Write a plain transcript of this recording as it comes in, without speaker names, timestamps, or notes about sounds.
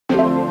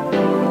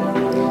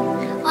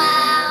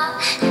Wow,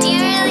 do you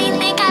really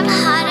think I'm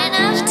hot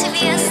enough to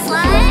be a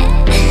slut?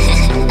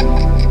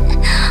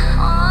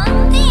 Aw,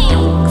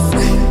 thanks.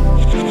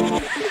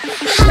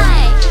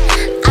 Hi,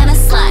 I'm a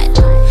slut.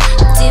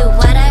 Do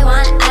what I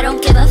want, I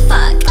don't give a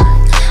fuck.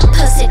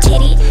 Post a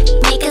titty,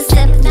 make a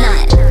sip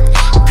nut.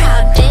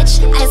 Proud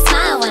bitch, I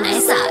smile when I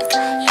suck.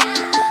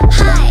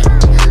 Hi,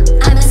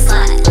 I'm a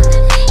slut.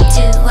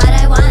 Do what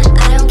I want,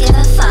 I don't give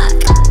a fuck.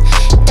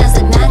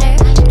 Doesn't matter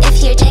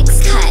if your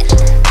dick's cut.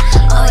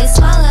 Always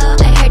swallow,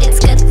 I heard it's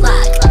good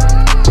luck.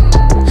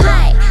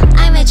 Hi,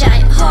 I'm a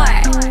giant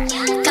whore.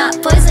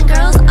 Got boys and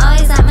girls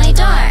always at my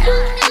door.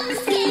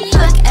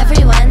 Fuck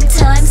everyone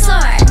till I'm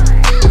sore.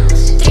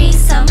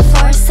 Threesome,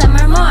 foursome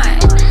or more.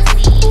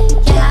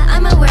 Yeah,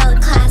 I'm a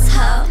world-class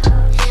hoe.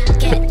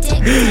 Get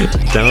dick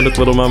Down at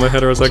Little Mama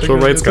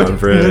Heterosexual Rights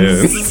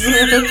Conference.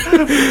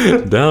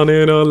 Down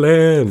in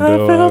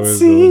Orlando. I was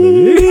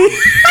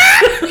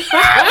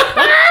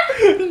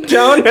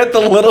Down at the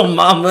Little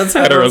Mama's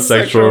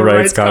Heterosexual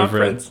Rights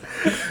Conference.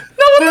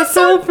 No, that's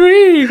so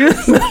free. When I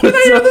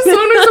hear the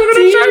song, I'm so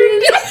gonna try.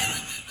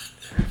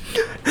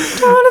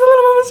 Down at the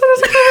Little Mama's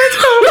Heterosexual Rights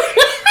Conference.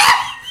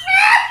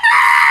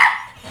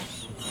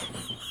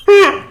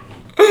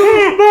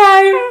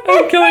 Bye.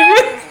 I'm killing me.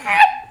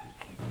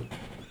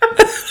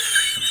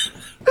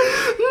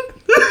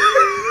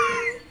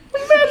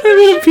 I'm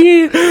gonna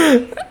pee.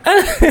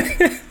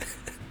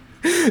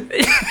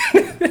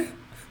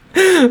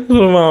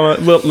 Little Mama,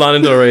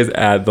 Lana Del Rey's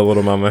at the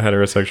Little Mama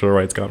Heterosexual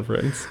Rights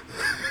Conference.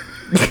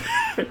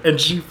 And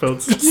she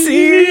felt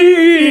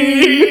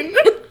seen.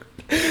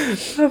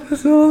 I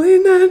was only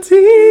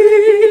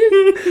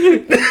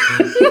 19.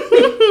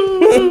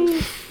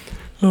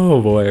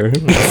 Oh boy.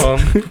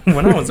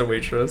 When I was a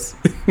waitress.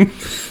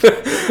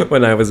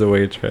 When I was a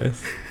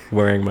waitress,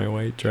 wearing my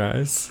white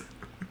dress.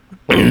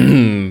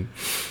 Okay,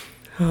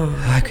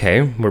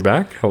 we're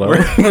back. Hello.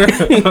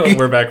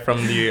 We're back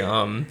from the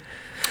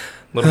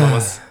Little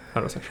Mama's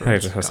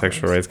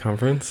Heterosexual Rights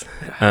Conference.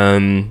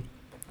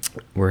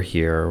 We're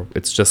here.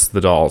 It's just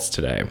the dolls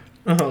today.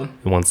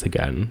 Once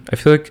again, I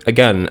feel like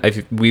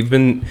we've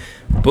been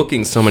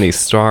booking so many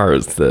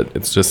stars that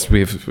it's just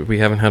we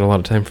haven't had a lot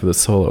of time for the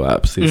solo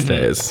apps these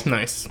days.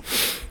 Nice.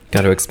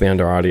 Got to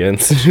expand our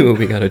audience. Do what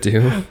we got to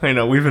do. I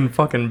know, we've been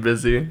fucking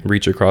busy.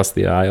 Reach across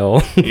the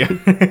aisle. Yeah.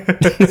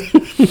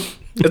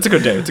 It's a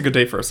good day. It's a good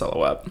day for a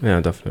solo app.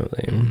 Yeah,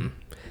 definitely.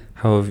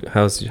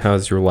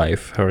 How's your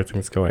life? How are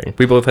things going?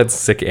 We both had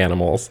sick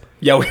animals.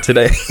 Yeah,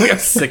 today. We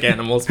have sick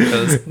animals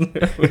because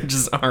we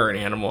just are an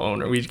animal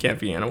owner. We can't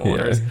be animal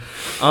owners.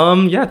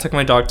 I took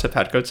my dog to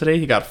Petco today.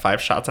 He got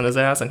 5 shots on his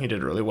ass and he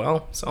did really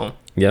well. So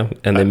yeah,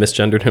 and they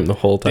misgendered him the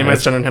whole time. They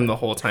misgendered him the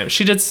whole time.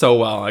 She did so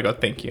well. I go,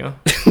 thank you.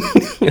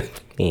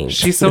 Thanks.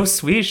 She's so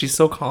sweet. She's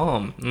so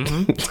calm.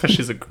 Because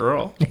she's a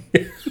girl.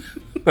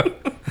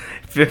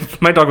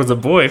 If my dog was a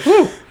boy,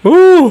 whew,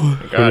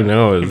 who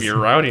knows? He'd be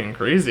rowdy and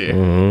crazy.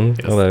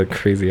 Yes. All that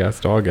crazy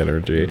ass dog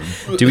energy.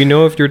 Do we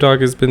know if your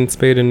dog has been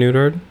spayed and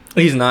neutered?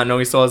 He's not. No,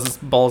 he still has his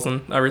balls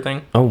and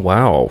everything. Oh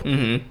wow.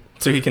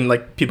 So he can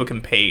people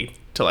can pay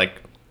to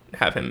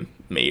have him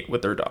mate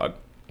with their dog.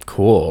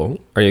 Cool.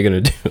 Are you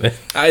gonna do it?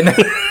 I don't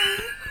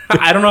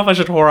know if I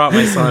should whore out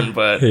my son,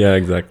 but yeah,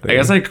 exactly. I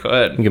guess I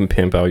could. You can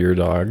pimp out your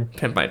dog.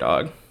 Pimp my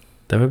dog.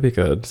 That would be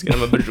good. Just get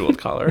him a bejeweled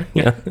collar.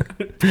 Yeah.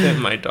 Pimp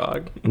my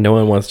dog. No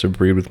one wants to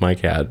breed with my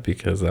cat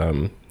because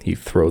he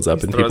throws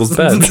up in people's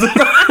beds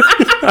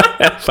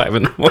at 5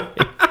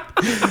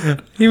 a.m.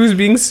 He was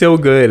being so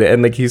good,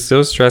 and he's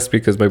so stressed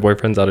because my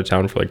boyfriend's out of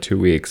town for 2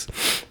 weeks,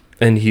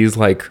 and he's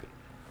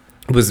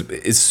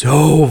is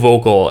so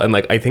vocal, and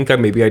I think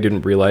maybe I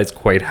didn't realize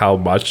quite how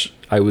much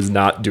I was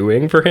not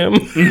doing for him.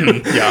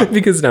 Yeah.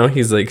 Because now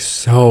he's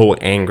so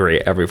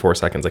angry every 4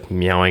 seconds,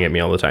 meowing at me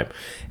all the time.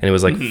 And it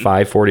was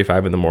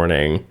 5:45 in the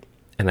morning,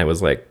 and I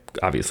was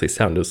obviously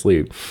sound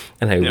asleep,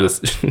 and I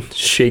was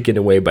shaken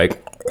away by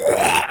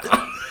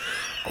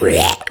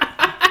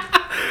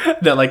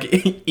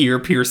that ear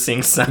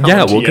piercing sound.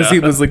 Yeah, well, because he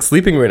was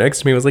sleeping right next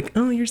to me. I was like,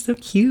 "Oh, you're so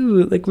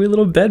cute! We're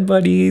little bed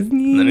buddies."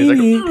 And then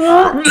he's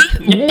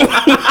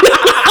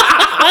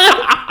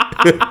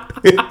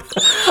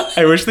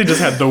I wish they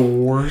just had the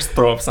worst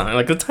throw up sound,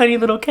 a tiny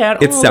little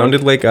cat. It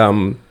sounded like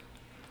when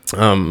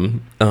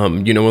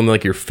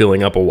you're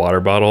filling up a water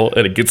bottle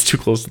and it gets too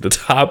close to the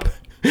top,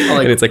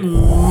 and it's it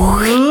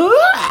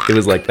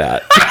was like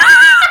that.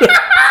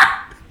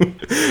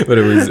 But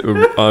it was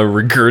a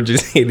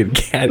regurgitated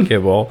cat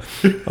kibble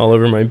all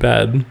over my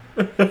bed.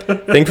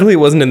 Thankfully, it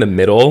wasn't in the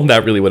middle.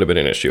 That really would have been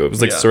an issue. It was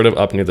sort of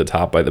up near the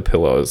top by the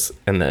pillows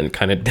and then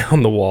kind of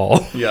down the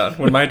wall. Yeah,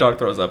 when my dog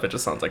throws up, it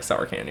just sounds like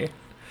sour candy.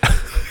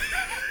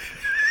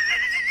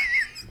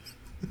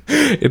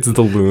 It's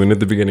the loon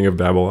at the beginning of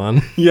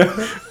Babylon. Yeah.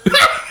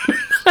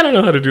 I don't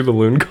know how to do the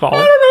loon call.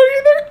 I don't know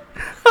either.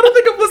 I don't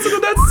think I've listened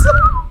to that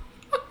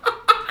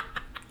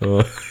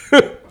song.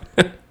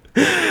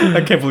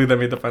 I can't believe that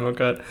made the final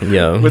cut.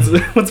 Yeah.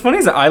 What's funny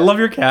is that I love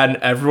your cat and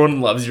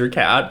everyone loves your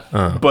cat,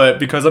 but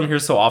because I'm here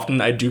so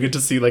often, I do get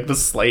to see like the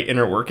slight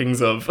inner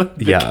workings of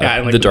the cat.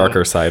 And, like, the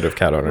darker side of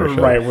cat ownership.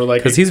 Right, we're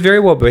like, because he's very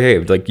well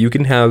behaved. Like you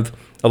can have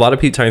a lot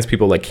of times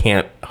people like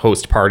can't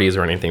host parties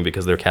or anything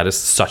because their cat is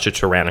such a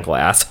tyrannical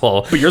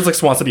asshole. But yours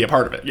like wants to be a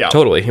part of it. Yeah,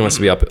 totally. He wants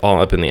to be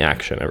all up in the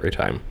action every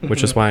time,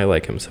 which is why I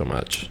like him so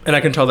much. And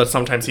I can tell that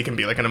sometimes he can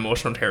be like an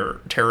emotional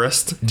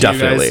terrorist. To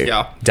Definitely, you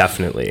guys. Yeah,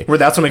 definitely. Where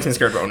that's what makes me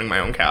scared of owning my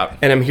own cat.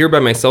 And I'm here by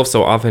myself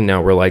so often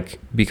now. We're like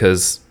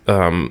because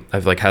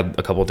I've like had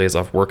a couple of days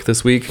off work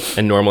this week,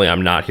 and normally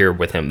I'm not here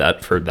with him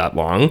for that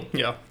long.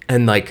 Yeah,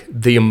 and like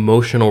the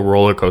emotional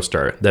roller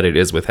coaster that it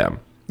is with him.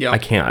 Yeah, I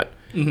can't.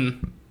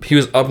 He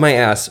was up my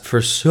ass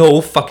for so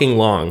fucking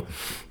long.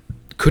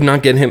 Could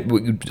not get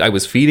him. I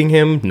was feeding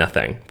him,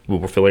 nothing. We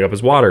were filling up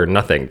his water,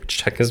 nothing.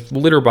 Check his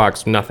litter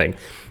box, nothing.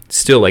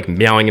 Still like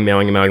meowing and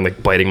meowing and meowing,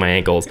 like biting my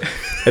ankles.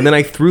 And then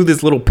I threw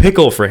this little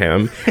pickle for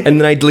him,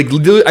 and then I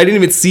didn't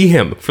even see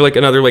him for like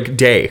another like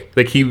day.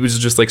 Like he was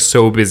just like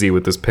so busy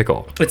with this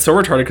pickle. It's so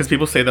retarded because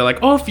people say they're like,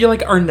 oh, if you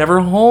like are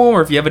never home,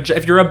 or if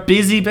you're a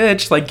busy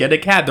bitch, like get a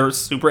cat. They're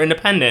super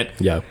independent.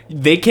 Yeah,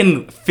 they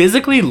can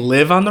physically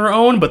live on their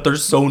own, but they're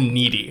so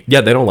needy.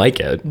 Yeah, they don't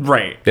like it.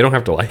 Right. They don't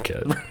have to like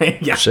it.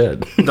 Right. Yeah.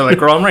 Shit. They're like,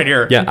 girl, I'm right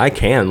here. Yeah, I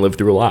can live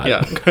through a lot.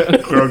 Yeah.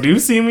 Girl, do you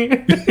see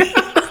me?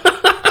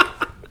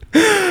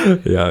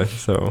 Yeah,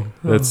 so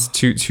that's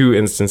two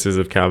instances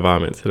of cat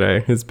vomit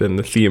today. It's been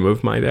the theme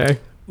of my day.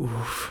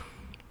 Oof.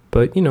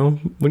 But you know,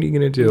 what are you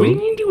gonna do? What are you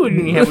gonna do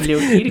when you have a little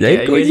kitty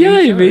cat?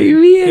 Yeah,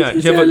 baby. Yeah,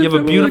 you have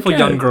a beautiful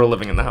young girl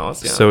living in the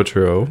house. Yeah. So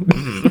true.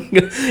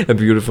 A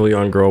beautiful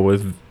young girl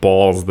with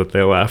balls that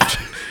they left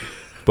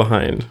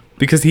behind.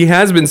 Because he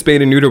has been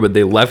spayed and neutered, but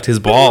they left his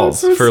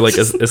balls for like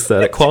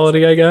aesthetic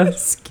quality, I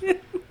guess.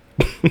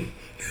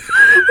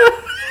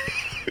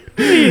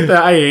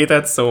 I hate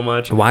that so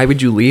much. Why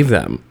would you leave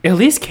them? At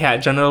least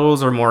cat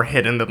genitals are more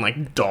hidden than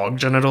like dog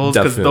genitals,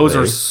 because those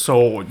are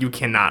so you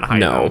cannot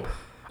hide them.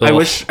 I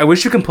wish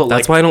you can put like.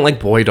 That's why I don't like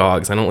boy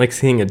dogs. I don't like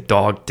seeing a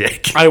dog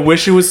dick. I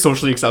wish it was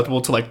socially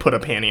acceptable to like put a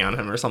panty on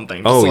him or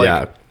something. Just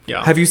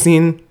yeah. Have you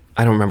seen?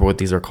 I don't remember what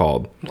these are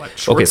called. What,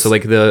 shorts? Okay, so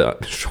like the.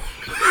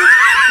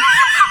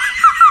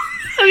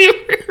 Have you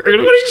heard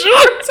of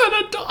shorts on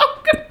a dog?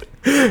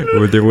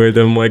 Would they wear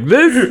them like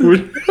this?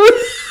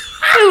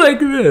 I like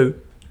this.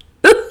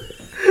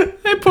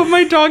 I put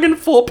my dog in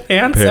full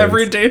pants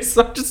every day,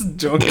 so I just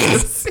don't get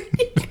to see.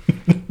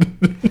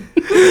 And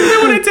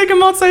then when I take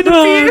him outside to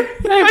pee,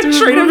 I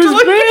train him to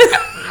like.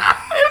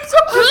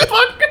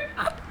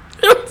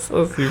 I'm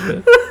so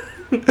stupid.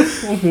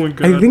 Oh my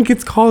god. I think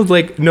it's called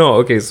like no.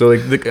 Okay, so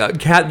like the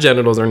cat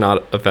genitals are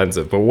not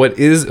offensive, but what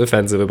is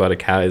offensive about a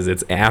cat is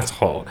its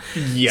asshole.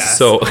 Yes.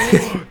 So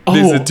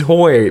there's a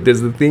toy.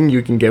 There's the thing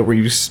you can get where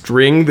you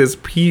string this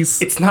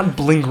piece. It's not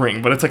bling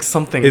ring, but it's like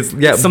something. It's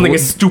something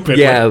is stupid.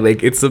 Yeah,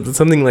 like it's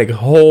something like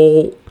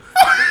whole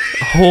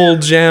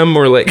gem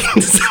or like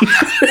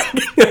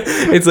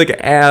it's like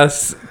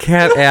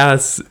cat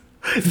ass.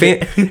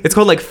 It's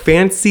called like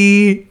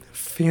fancy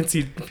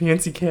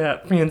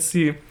cat.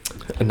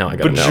 Now I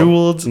gotta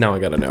Bejeweled. know. Now I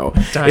gotta know.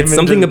 It's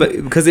something about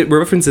because it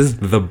references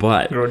the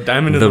butt.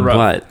 Diamond in the rough.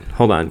 Butt.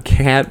 Hold on.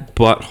 Cat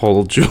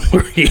butthole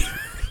jewelry.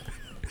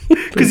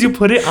 Because you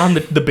put it on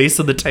the base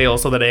of the tail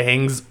so that it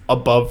hangs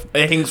above.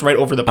 It hangs right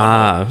over the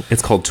butthole.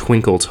 It's called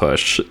Twinkle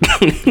Tush.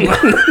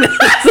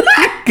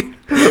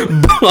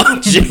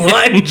 Bunch.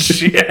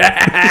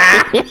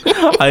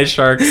 Eye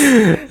sharks.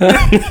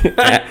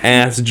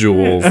 Ass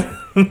jewels.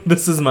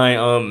 This is my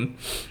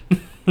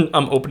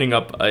I'm opening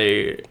up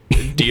a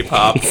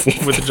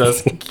Depop with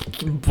just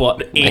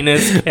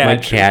anus cat. My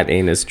cat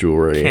anus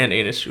jewelry. Cat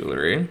anus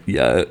jewelry.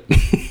 Yeah.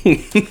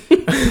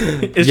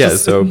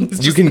 So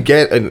you can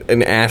get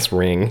an ass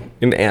ring,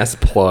 an ass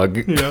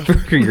plug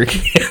for your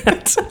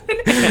cat. An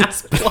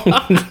ass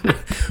plug.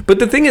 But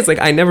the thing is, like,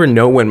 I never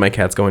know when my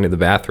cat's going to the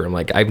bathroom.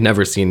 Like, I've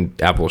never seen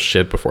Apple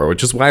shit before,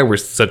 which is why we're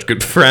such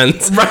good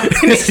friends. Right.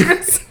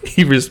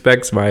 He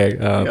respects my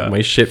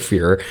my shit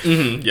fear.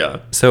 Mm-hmm,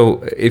 yeah.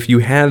 So if you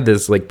had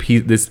this like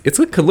piece, it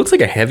looks like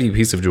a heavy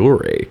piece of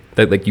jewelry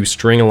that like you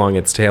string along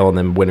its tail, and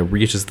then when it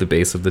reaches the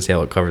base of the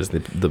tail, it covers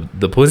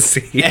the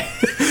pussy.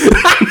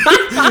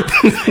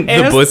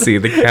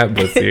 The cat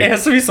pussy. It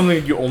has to be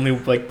something you only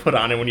like put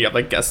on it when you have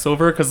like guests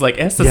over, because like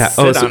it has to sit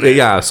on it.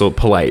 Yeah, so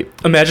polite.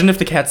 Imagine if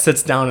the cat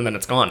sits down and then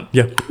it's gone.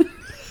 Yeah.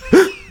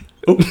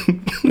 And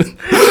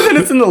then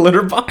it's in the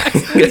litter box.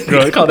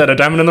 Girl, I call that a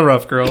diamond in the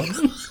rough, girl.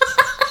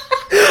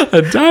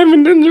 A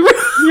diamond in the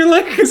rough. You're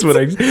like, it's when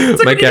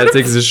my cat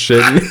takes a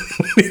shit.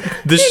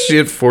 The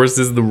shit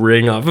forces the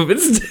ring off of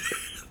its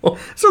tail.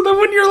 So then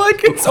when you're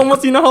like, it's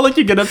almost, you know how like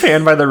you get a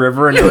pan by the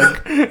river and you're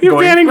like, you're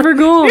panning for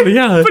gold.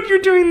 Yeah. But you're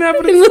doing that,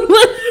 but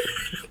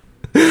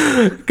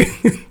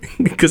it's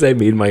because I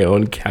made my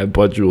own cat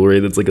butt jewelry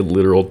that's like a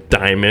literal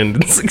diamond.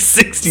 It's like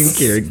 16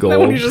 karat gold. Then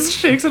when he just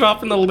shakes it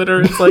off in the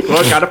litter, it's like,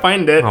 well, gotta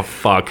find it. Oh,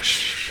 fuck.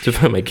 To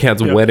find my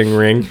cat's wedding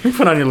ring. You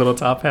put on your little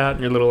top hat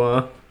and your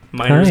little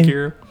miner's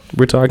gear.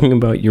 We're talking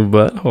about your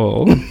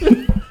butthole.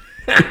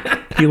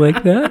 You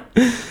like that?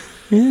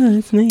 Yeah,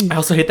 that's nice. I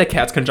also hate that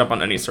cats can jump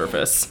on any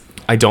surface.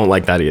 I don't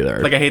like that either.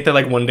 Like, I hate that,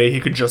 like, one day he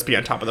could just be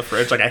on top of the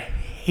fridge. Like, I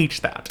hate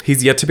that.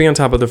 He's yet to be on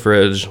top of the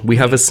fridge. We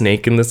have a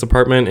snake in this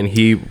apartment, and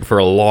he, for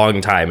a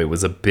long time, it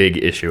was a big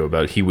issue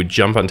about he would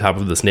jump on top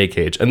of the snake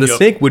cage, and the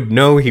snake would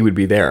know he would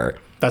be there.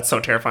 That's so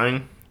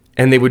terrifying.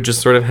 And they would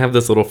just sort of have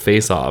this little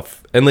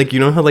face-off. And, like, you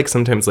know how, like,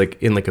 sometimes,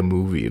 like, in, like, a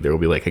movie, there will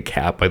be, like, a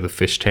cat by the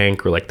fish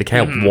tank, or, like, the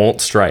cat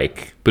won't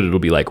strike, but it'll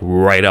be, like,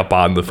 right up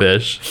on the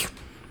fish.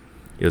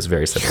 It was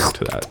very similar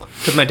to that.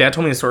 Because my dad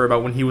told me a story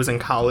about when he was in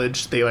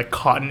college, they, like,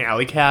 caught an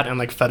alley cat and,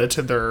 like, fed it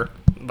to their,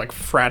 like,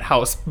 frat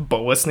house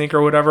boa snake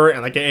or whatever,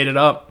 and, like, they ate it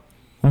up.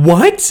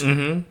 What?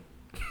 Mm-hmm.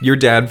 Your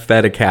dad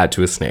fed a cat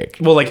to a snake?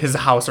 Well, like, his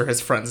house or his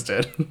friends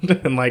did.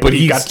 And, like, but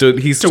he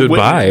stood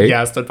by?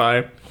 Yeah, stood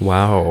by.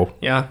 Wow.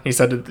 Yeah, he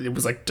said it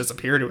was, like,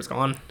 disappeared. It was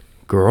gone.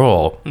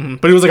 Girl. Mm-hmm.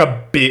 But it was, like,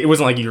 it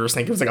wasn't, like, your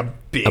snake. It was, like, a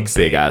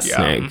big-ass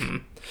snake. Mm-hmm.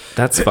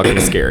 That's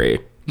fucking scary.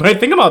 But I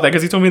think about that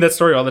because he told me that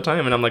story all the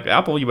time. And I'm like,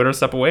 Apple, you better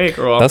step away,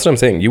 girl. That's what I'm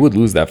saying. You would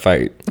lose that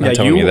fight. I'm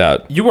telling you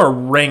that. You are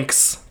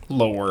ranks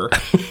lower.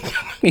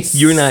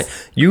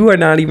 You are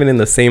not even in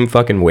the same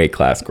fucking weight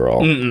class,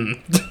 girl.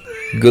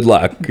 Good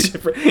luck.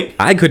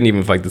 I couldn't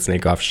even fight the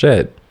snake off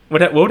shit.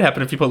 What would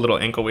happen if you put little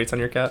ankle weights on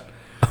your cat?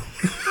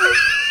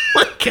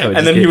 And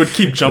and then he would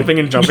keep jumping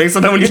and jumping, so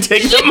then when you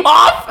take him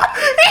off,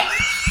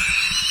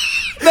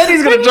 then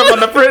he's gonna jump on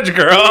the fridge,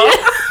 girl.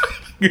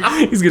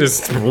 He's gonna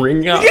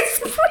spring up.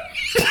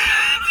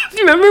 Do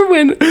you remember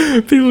when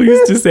people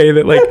used to say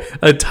that, like,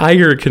 a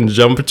tiger can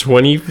jump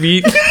 20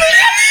 feet? And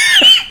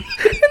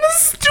the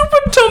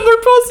stupid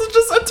Tumblr post is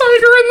just a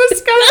tiger in the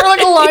sky, or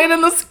like a lion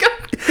in the sky.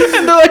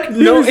 And they're like,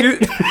 no,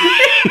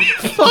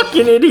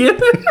 fucking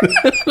idiot.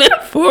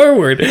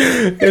 Forward.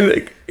 And,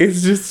 like,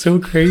 it's just so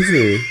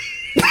crazy.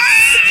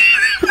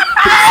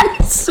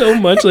 So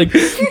much, like,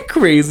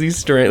 crazy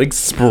strength, like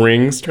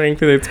spring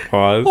strength in its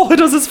paws. All it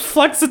does is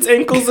flex its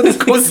ankles and it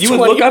goes. You would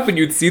look up and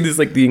you'd see this,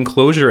 like, the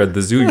enclosure at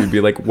the zoo. You'd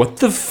be like, what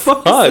the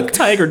fuck? What's the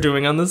tiger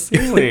doing on the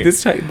ceiling?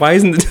 Like, why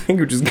isn't the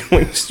tiger just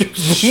going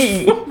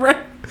straight? Right.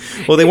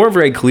 Well, they weren't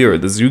very clear.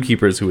 The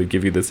zookeepers who would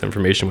give you this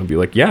information would be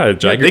like, yeah, a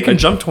tiger, they can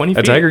jump 20 feet.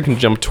 A tiger can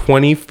jump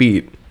 20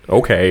 feet.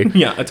 Okay.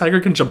 Yeah, a tiger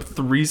can jump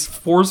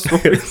 4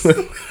 stories.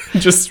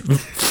 Just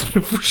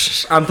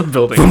on the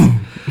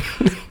building.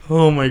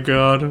 Oh my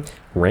god.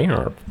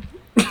 Rare.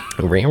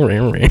 Well,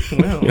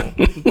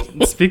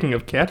 speaking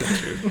of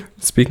catitude.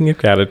 Speaking of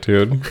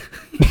catitude.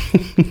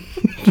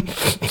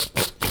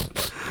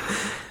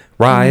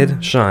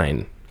 Ride,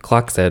 shine.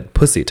 Clock said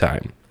pussy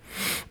time.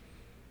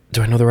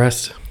 Do I know the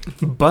rest?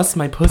 Bust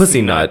my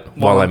pussy nut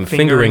while I'm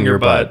fingering your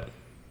butt.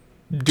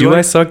 Do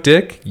I suck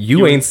dick?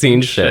 You ain't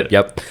seen shit.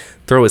 Yep.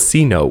 Throw a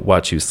C note,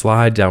 watch you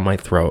slide down my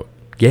throat.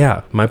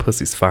 Yeah, my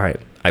pussy's fine.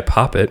 I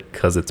pop it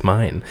 'cause it's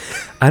mine.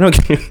 I don't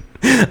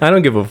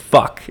give a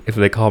fuck if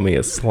they call me a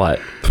slut.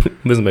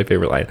 This is my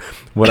favorite line.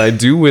 What I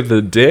do with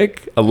a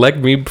dick, elect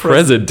me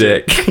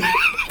Prez-a-dick.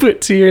 Put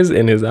tears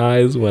in his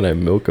eyes when I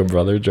milk a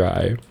brother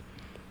dry.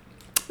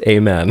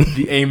 Amen.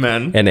 The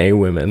amen. And a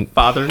women.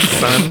 Father,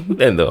 son,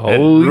 and the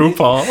whole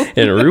RuPaul.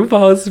 And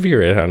RuPaul's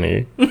spirit,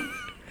 honey.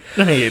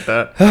 I hate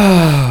that.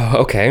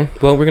 Okay.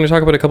 Well, we're going to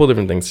talk about a couple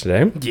different things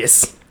today.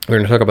 Yes. We're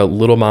going to talk about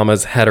Little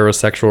Mama's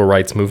heterosexual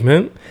rights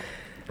movement.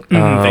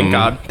 Thank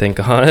God. Thank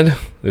God.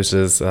 Which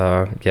is,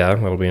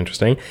 that'll be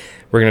interesting.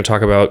 We're going to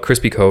talk about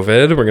crispy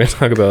COVID. We're going to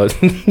talk about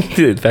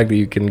the fact that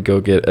you can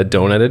go get a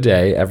donut a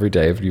day every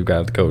day if you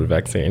got the COVID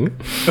vaccine.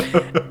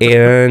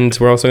 And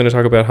we're also going to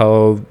talk about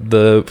how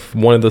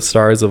one of the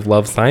stars of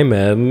Love,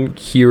 Simon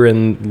here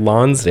in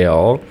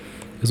Lonsdale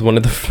is one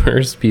of the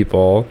first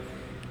people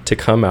to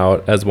come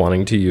out as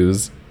wanting to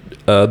use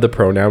the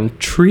pronoun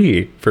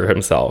tree for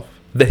himself.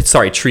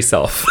 Tree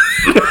self.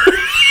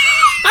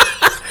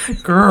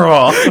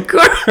 Girl.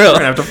 We're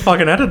gonna have to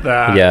fucking edit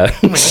that. Yeah.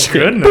 Oh my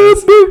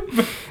goodness.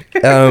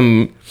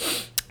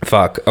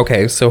 Fuck.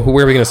 Okay, so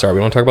where are we gonna start? We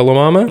want to talk about Lil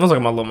Mama? I was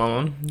talking about Lil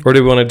Mama. Or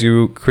do we want to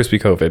do crispy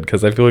COVID?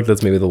 Because I feel like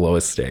that's maybe the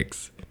lowest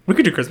stakes. We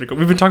could do crispy COVID.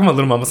 We've been talking about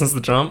Little Mama since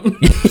the jump.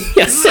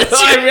 Yes.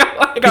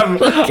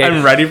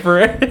 I'm ready for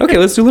it. Okay,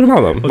 let's do Little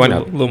Mama. Why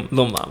not? Lil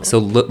Mama.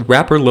 So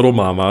rapper Little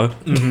Mama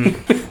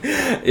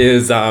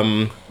is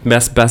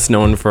best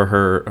known for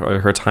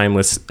her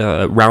timeless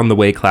round the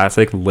way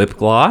classic Lip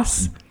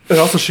Gloss. And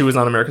also, she was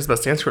on America's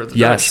Best Dance Crew.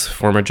 Yes,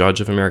 former judge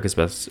of America's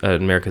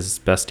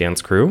Best Dance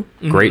Crew.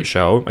 Great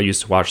show. I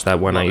used to watch that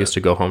when I used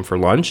to go home for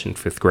lunch in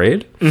 5th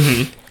grade.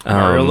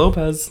 Mario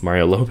Lopez.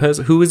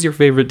 Who is your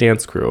favorite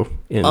dance crew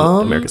in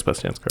America's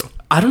Best Dance Crew?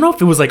 I don't know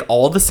if it was like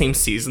all the same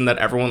season that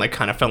everyone like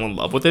kind of fell in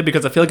love with it,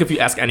 because I feel like if you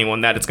ask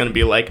anyone that, it's going to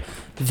be like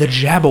the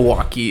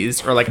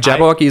Jabberwockies or like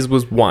Jabberwockies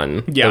was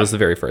one. Yeah, that was the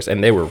very first,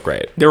 and they were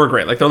great. They were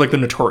great. Like they're like the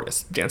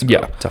notorious dance crew.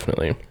 Yeah,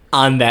 definitely.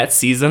 On that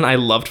season, I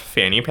loved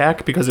Fanny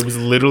Pack because it was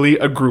literally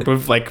a group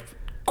of like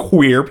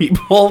queer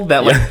people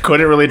that like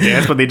couldn't really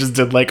dance, but they just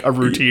did like a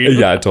routine.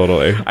 Yeah,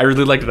 totally. I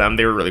really liked them.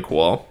 They were really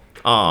cool.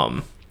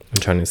 I'm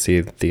trying to see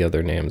the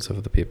other names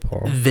of the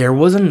people. There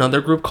was another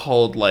group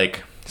called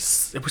like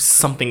it was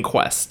something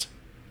Quest.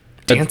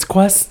 Dance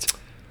Quest?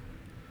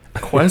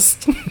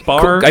 Quest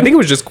Bar. I think it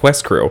was just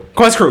Quest Crew.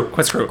 Quest Crew.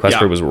 Quest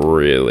Crew was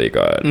really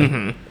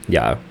good.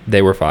 Yeah,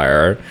 they were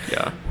fire.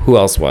 Yeah. Who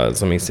else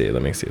was? Let me see.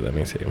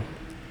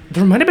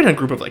 There might have been a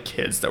group of like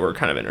kids that were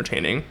kind of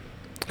entertaining.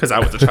 Because I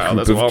was a child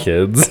as well.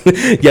 Kids.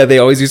 Yeah, they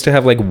always used to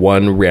have like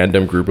one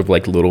random group of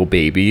like little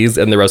babies,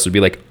 and the rest would be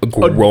like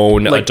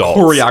grown like adults.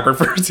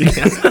 Choreographers.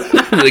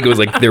 Yeah. Like it was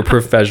like their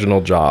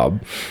professional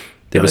job.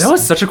 That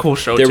was such a cool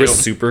show. There too. was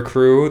Super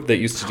Crew that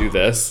used to do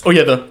this. Oh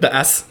yeah, the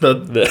S, the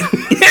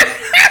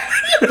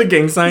the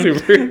gang sign.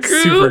 Super Crew.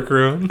 Super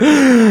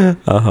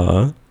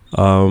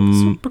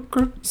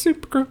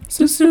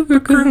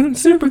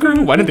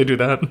Crew. Why didn't they do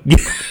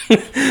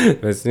that?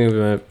 That's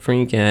super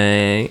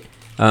freaky.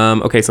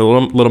 Okay, so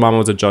Little Mama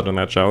was a judge on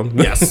that show.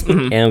 Yes.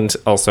 And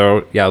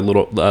also, yeah,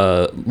 little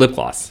Lip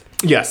Gloss.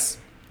 Yes.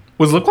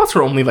 Was Lip Gloss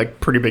her only like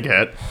pretty big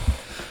hit?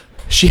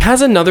 She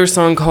has another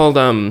song called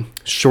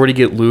Shorty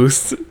Get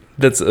Loose.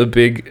 That's a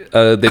big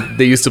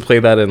they used to play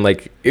that in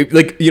like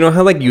you know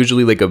how like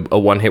usually like a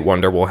one-hit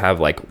wonder will have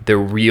like their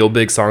real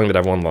big song that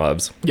everyone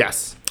loves.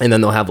 Yes. And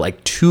then they'll have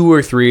like 2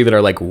 or 3 that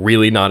are like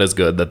really not as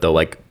good that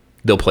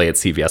they'll play at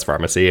CVS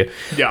Pharmacy.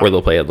 Yeah. Or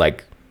they'll play at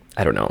like,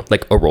 I don't know,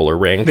 like a roller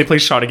ring. They play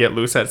Shawty Get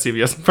Loose at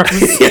CVS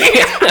Pharmacy.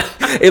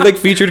 It like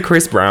featured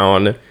Chris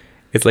Brown.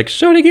 It's like,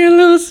 Shawty Get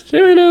Loose,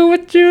 show me know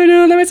what you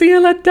do, let me see you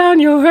let down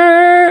your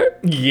hurt.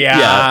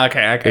 Yeah.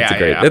 Okay. It's a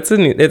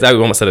great, I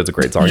almost said it's a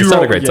great song. It's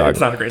not a great song. It's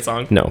not a great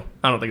song. No.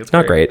 I don't think it's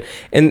not great.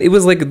 And it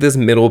was like this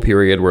middle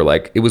period where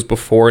like, it was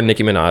before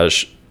Nicki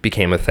Minaj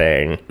became a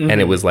thing,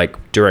 and it was like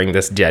during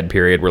this dead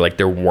period where like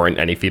there weren't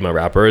any female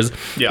rappers,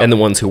 and the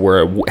ones who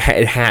were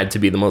had to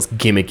be the most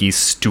gimmicky,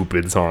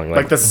 stupid song,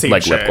 like the same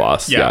like Lip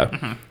Gloss.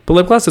 Yeah. But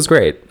Lip Gloss is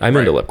great. I'm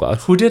into Lip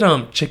Gloss. Who did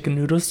chicken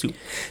noodle soup?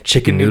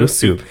 Chicken noodle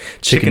soup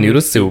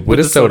with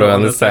a soda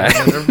on the side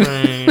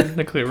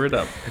to clear it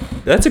up.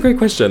 That's a great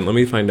question. Let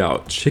me find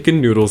out.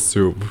 Chicken noodle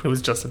soup. It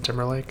was Justin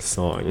Timberlake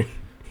song.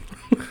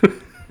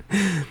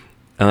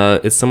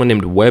 It's someone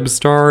named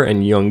Webstar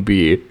and Young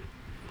B.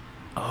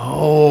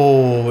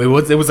 Oh, it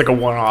was like a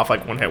one-off,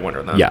 like one-hit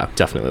wonder then. Yeah,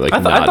 definitely. Like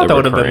I thought that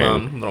would have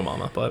been Little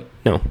Mama, but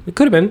no, it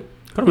could have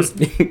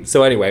been.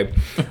 So anyway,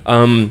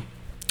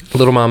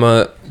 Little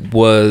Mama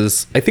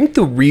was. I think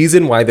the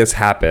reason why this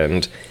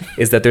happened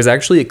is that there's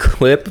actually a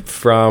clip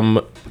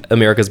from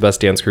America's Best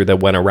Dance Crew that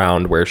went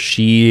around where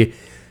she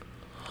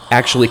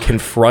actually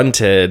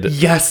confronted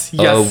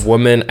a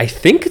woman. I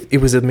think it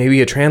was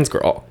maybe a trans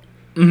girl.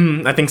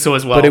 I think so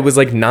as well. But it was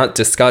like not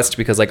discussed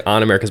because like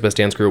on America's Best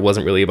Dance Crew it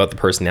wasn't really about the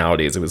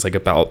personalities. It was like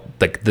about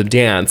like the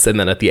dance, and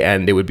then at the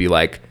end it would be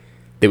like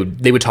they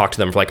would talk to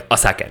them for like a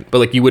second, but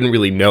like you wouldn't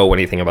really know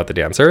anything about the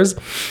dancers.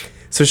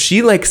 So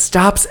she like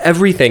stops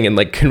everything and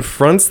like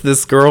confronts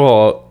this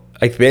girl,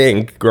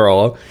 and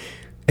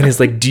is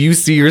like, "Do you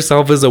see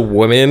yourself as a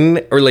woman,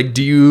 or like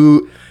do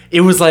you?"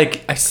 It was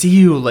like, "I see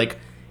you like,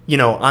 you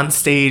know, on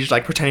stage,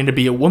 like pretending to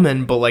be a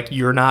woman, but like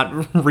you're not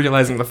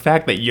realizing the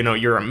fact that, you know,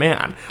 you're a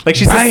man." Like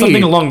she says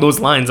something along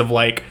those lines of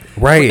like,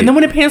 and then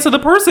when it pans to the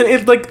person,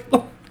 it like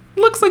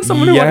looks like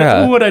someone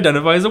who would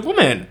identify as a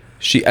woman.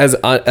 She, as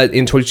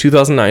in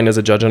 2009, as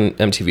a judge on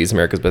MTV's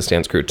America's Best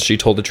Dance Crew, she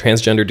told the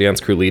transgender dance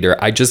crew leader,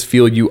 "I just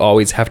feel you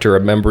always have to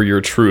remember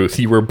your truth.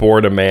 You were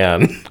born a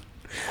man."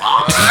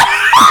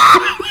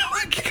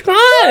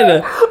 God,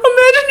 imagine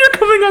you're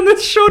coming on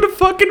this show to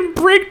fucking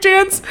break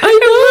dance. I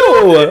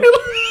know.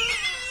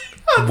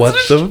 What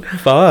the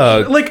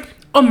fuck? Like,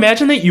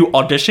 imagine that you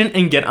audition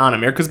and get on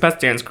America's Best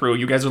Dance Crew.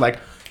 You guys are like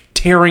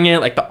tearing it,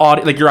 like the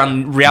audio, like you're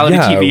on reality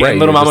TV, and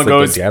Little Mama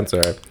goes,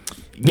 dancer.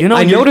 "You know,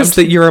 I noticed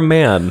that you're a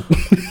man."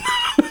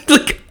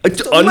 Like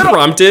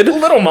unprompted.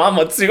 Little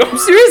Mama too.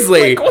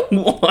 Seriously. Like,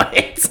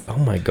 what? Oh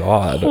my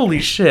god. Holy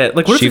shit.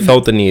 Like, what she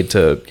felt the need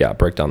to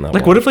break down that.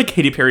 Like, what if like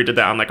Katy Perry did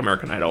that on like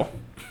American Idol?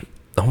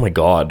 Oh my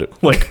god.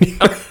 Like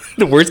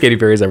the worst Katy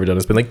Perry's ever done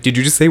has been like, "Did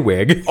you just say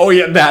wig?" Oh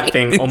yeah, that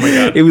thing. Oh my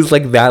god. It was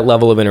like that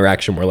level of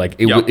interaction where like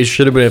it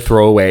should have been a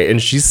throwaway,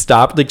 and she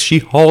stopped, like she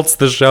halts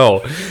the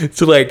show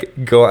to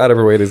like go out of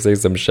her way to say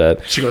some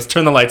shit. She goes,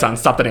 "Turn the lights on,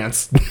 stop the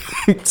dance."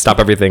 Stop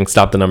everything,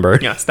 stop the number.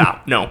 Yeah,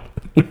 stop. No.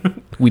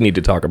 We need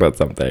to talk about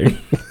something.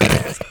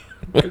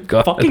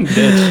 God. Fucking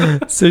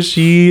bitch. So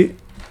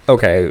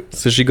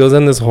she goes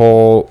on this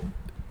whole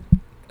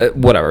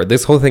whatever,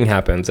 this whole thing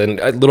happens, and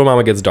Little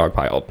Mama gets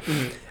dogpiled.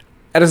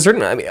 At a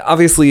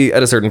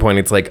certain point,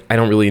 it's like, I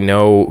don't really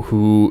know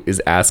who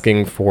is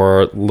asking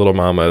for Little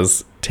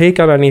Mama's take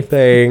on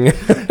anything.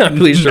 I'm not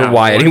really sure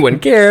why anyone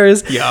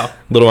cares. Yeah.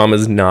 Little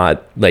Mama's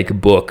not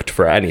like booked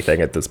for anything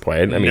at this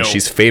point. I mean,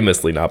 she's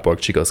famously not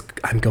booked. She goes,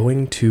 "I'm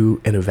going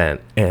to an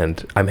event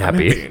and I'm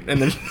happy."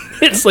 And then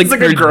it's like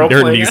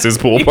her niece's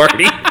pool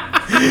party.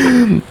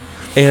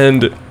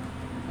 And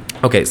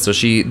okay, so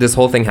this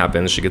whole thing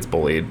happens. She gets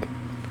bullied.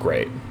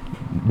 Great.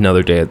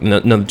 Another day at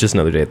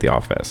the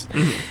office.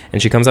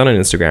 And she comes out on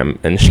Instagram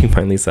and she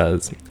finally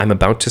says, "I'm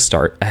about to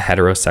start a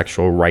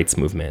heterosexual rights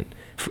movement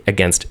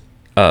against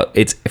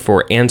it's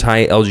for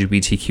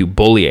anti-LGBTQ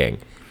bullying.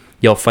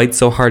 Y'all fight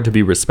so hard to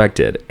be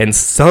respected, and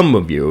some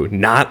of you,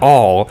 not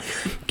all,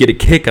 get a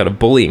kick out of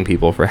bullying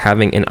people for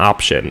having an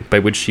option, by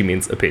which she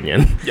means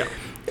opinion. Yeah.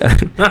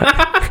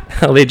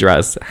 How they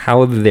dress,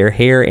 how their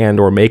hair and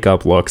or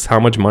makeup looks, how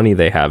much money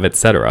they have,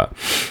 etc.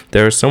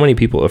 There are so many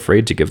people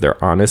afraid to give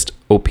their honest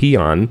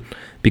opinion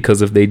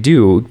because if they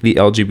do, the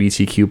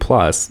LGBTQ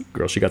plus,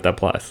 girl, she got that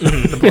plus,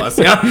 The plus,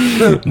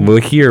 yeah.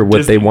 will hear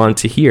what they want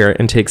to hear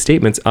and take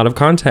statements out of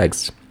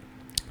context.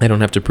 I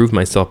don't have to prove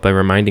myself by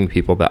reminding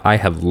people that I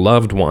have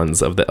loved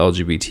ones of the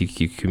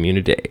LGBTQ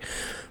community.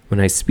 When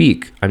I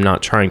speak, I'm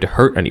not trying to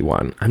hurt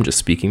anyone. I'm just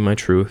speaking my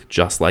truth,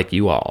 just like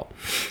you all.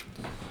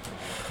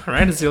 All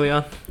right,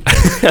 Azealia.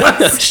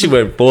 She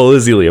went full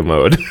Azealia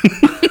mode.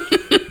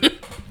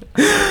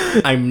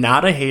 I'm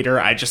not a hater.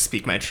 I just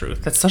speak my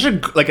truth. That's such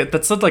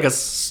a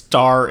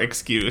star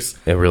excuse.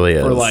 It really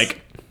is. For like,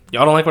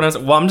 y'all don't like what I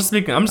say. Well, I'm just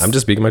speaking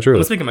my truth.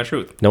 I'm speaking my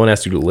truth. No one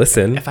asked you to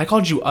listen. If I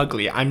called you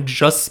ugly, I'm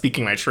just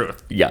speaking my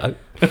truth. Yeah.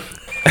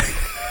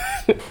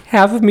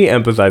 Half of me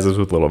empathizes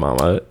with Little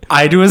Mama.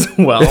 I do as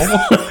well.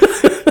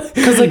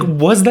 Because like,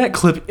 was that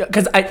clip?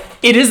 Because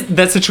it is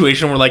that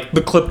situation where like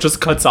the clip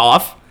just cuts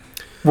off.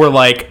 Where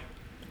like,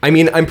 I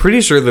mean, I'm pretty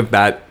sure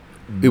that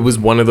it was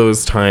one of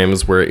those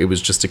times where it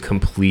was just a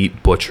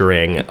complete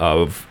butchering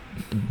of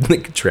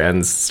like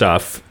trans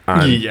stuff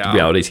on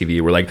reality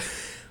TV. We're like,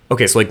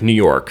 okay, so like New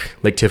York,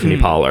 like Tiffany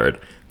Pollard.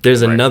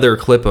 There's another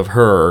clip of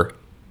her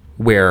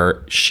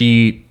where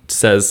she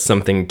says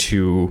something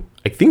to,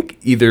 I think,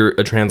 either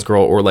a trans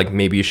girl or like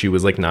maybe she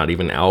was like not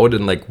even out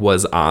and like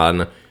was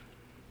on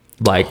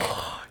like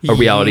a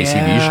reality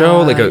TV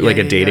show, like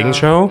a dating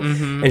show.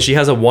 Mm-hmm. And she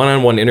has a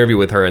one-on-one interview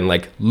with her and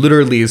like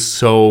literally is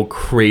so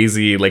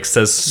crazy, like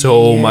says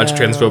so much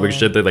transphobic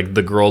shit that like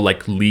the girl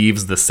like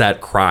leaves the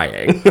set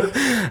crying.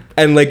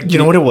 And like, you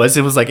know what it was?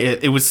 It was like,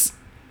 it was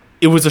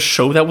a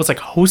show that was like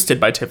hosted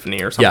by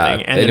Tiffany or something.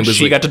 Yeah, and then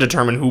she got to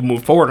determine who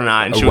moved forward or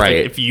not. And she was like,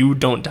 if you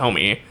don't tell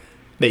me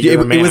that you're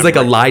a man. It was like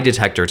a lie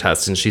detector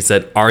test. And she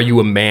said, are you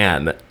a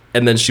man?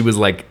 And then she was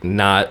like,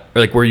 not,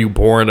 or like, were you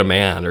born a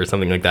man or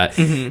something like that?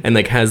 Mm-hmm. And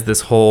like has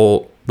this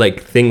whole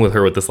like thing with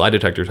her with this lie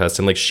detector test.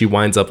 And like she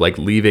winds up like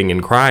leaving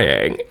and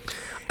crying.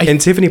 And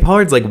Tiffany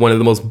Pollard's like one of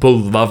the most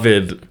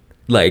beloved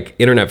like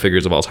internet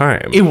figures of all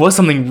time. It was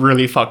something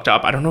really fucked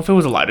up. I don't know if it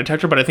was a lie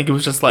detector, but I think it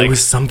was just like, it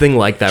was something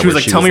like that. She was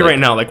like, tell me right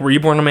now, like, were you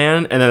born a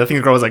man? And then I think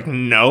the girl was like,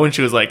 no. And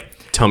she was like,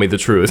 tell me the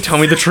truth. Tell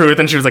me the truth.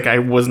 And she was like, I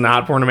was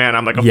not born a man.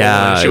 I'm like, a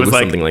yeah, she was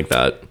like, something like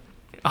that.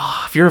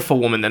 Oh, if you're a full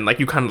woman, then like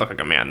you kind of look like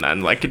a man.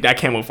 Then like I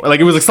can't move forward. Like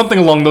it was like something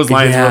along those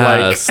lines. Yeah,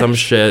 where like some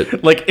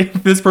shit. Like if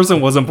this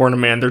person wasn't born a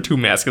man, they're too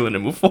masculine to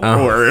move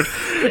forward.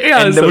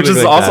 Yeah, and, which is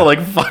like also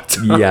like fucked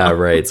up. Yeah,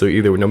 right. So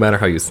either no matter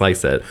how you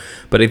slice it,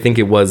 but I think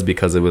it was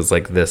because it was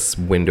like this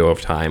window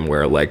of time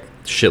where like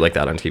shit like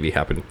that on TV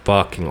happened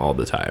fucking all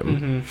the time.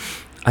 Mm-hmm.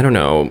 I don't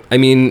know. I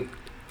mean,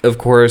 of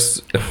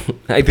course,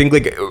 I think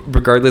like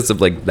regardless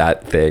of like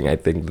that thing, I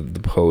think the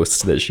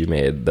post that she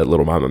made, that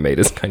Little Mama made,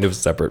 is kind of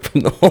separate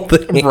from the whole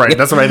thing. Right,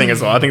 that's what I think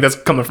as well. I think that's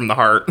coming from the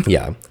heart.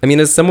 Yeah. I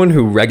mean, as someone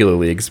who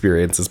regularly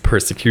experiences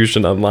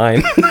persecution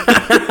online,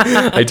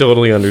 I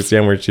totally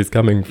understand where she's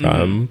coming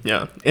from. Mm-hmm.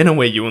 Yeah. In a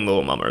way, you and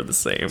Little Mama are the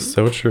same.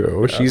 So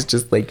true. Yeah. She's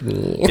just like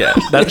me. Yeah.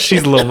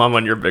 She's Little Mama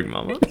and you're Big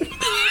Mama.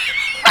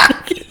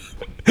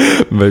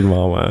 Big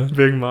Mama.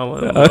 Big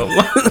Mama.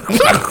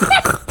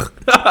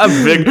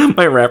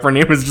 My rapper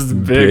name is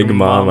just Big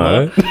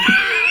Mama.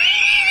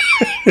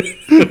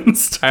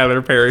 It's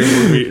Tyler Perry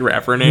movie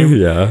rapper name.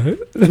 Yeah.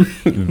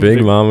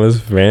 Big Mama's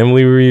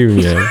family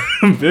reunion.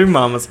 Big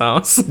Mama's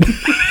house.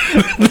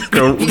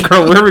 Girl,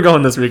 where are we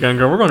going this weekend,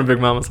 girl? We're going to Big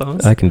Mama's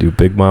house. I can do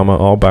Big Mama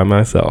all by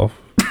myself.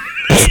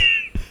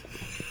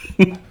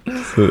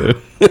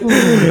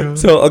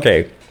 So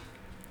okay.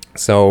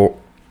 So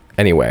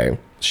anyway,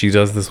 she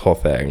does this whole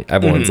thing.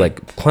 Everyone's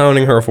like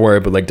clowning her for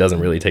it, but like doesn't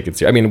really take it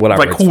seriously. I mean,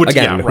 whatever. Like, who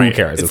who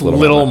cares? It's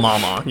Little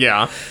Mama.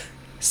 Yeah.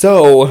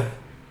 So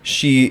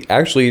she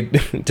actually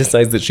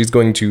decides that she's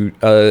going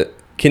to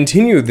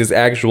continue this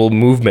actual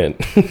movement.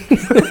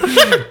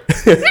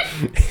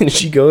 And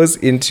she goes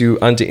onto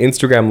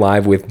Instagram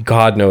Live with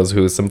God knows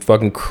who, some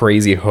fucking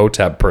crazy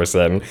Hotep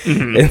person.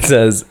 Mm-hmm. It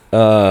says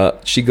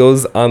she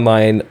goes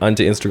online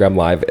onto Instagram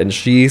Live and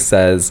she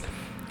says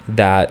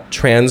that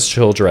trans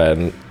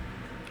children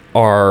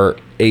are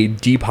a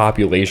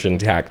depopulation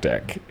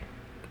tactic.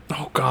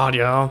 Oh God,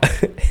 yeah.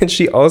 And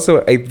she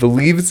also, I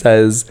believe,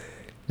 says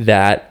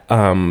that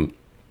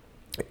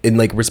in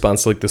like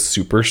response to like the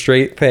super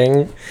straight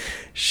thing,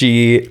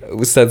 she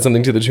said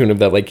something to the tune of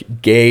that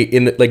like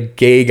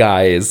gay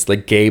guys,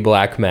 like gay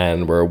black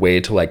men were a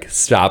way to like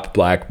stop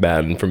black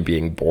men from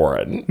being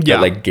born. Yeah.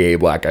 But, like gay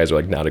black guys are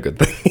like not a good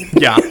thing.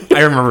 Yeah,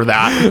 I remember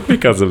that.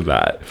 Because of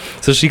that.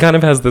 So she kind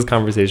of has this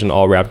conversation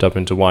all wrapped up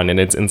into one, and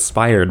it's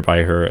inspired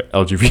by her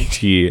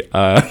LGBT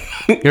her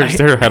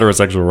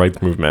heterosexual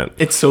rights movement.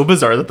 It's so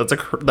bizarre that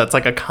that's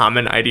like a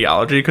common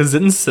ideology, because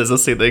didn't SZA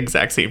say the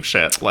exact same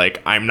shit?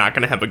 Like, I'm not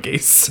gonna have a gay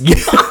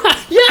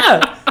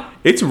Yeah.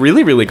 It's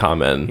really, really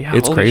common. Yeah,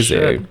 it's crazy.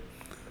 Shit.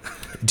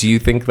 Do you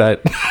think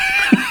that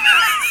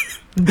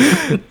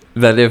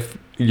that if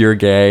you're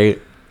gay,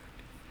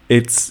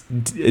 it's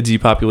a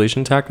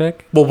depopulation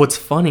tactic? Well, what's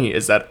funny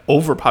is that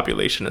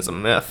overpopulation is a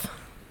myth.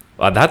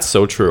 That's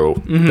so true.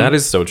 Mm-hmm. That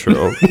is so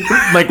true.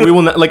 Like we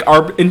will not, like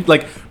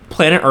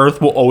planet Earth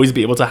will always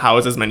be able to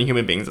house as many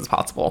human beings as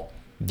possible.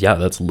 Yeah,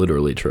 that's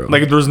literally true.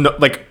 Like there's no,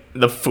 like,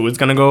 the food's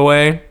gonna go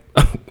away.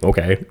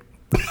 Okay.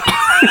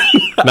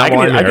 I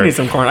can eat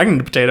some corn. I can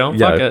eat a potato.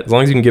 Yeah, fuck it. as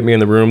long as you can get me in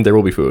the room, there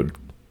will be food.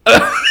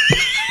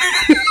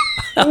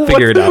 I'll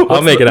figure it out.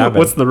 I'll make it happen.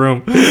 What's the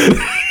room?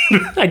 The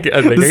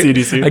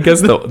CDC. I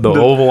guess the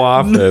Oval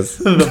Office.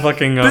 The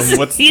fucking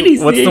what's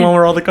the one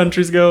where all the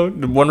countries go?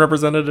 The one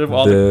representative.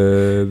 All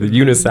the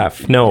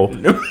UNICEF. No.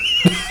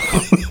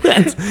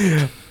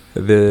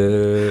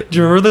 Do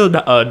you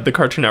remember the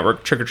Cartoon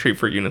Network Trick or Treat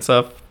for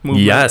UNICEF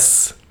movement?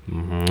 Yes.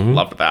 Mm-hmm.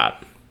 Loved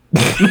that.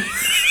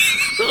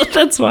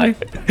 That's why.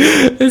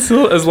 As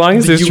long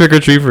as there's Trick or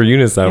Treat for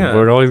UNICEF,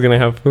 we're always gonna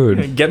have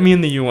food. Get me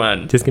in the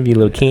UN. Just gonna be a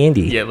little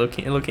candy. Yeah, little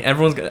candy.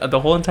 Everyone's the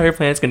whole entire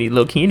planet's gonna eat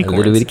little candy corn. A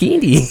little bit of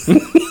candy.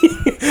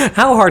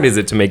 How hard is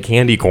it to make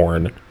candy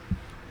corn?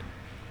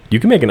 You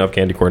can make enough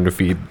candy corn to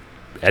feed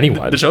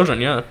anyone. The children,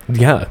 yeah.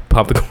 Yeah,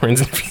 pop the corns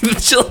and feed the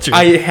children.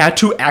 I had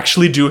to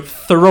actually do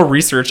thorough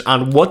research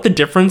on what the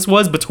difference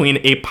was between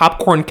a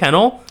popcorn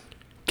kernel.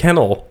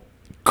 Kernel.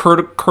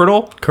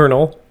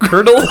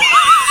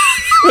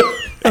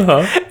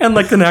 And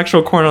like an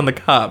actual corn on the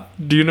cob.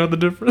 Do you know the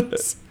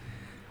difference?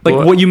 Like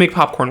what you make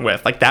popcorn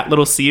with, like that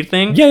little seed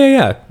thing.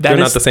 Yeah. They're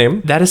not the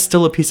same. That is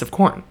still a piece of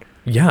corn.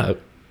 Yeah.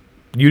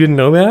 You didn't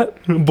know that?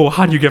 But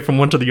how do you get from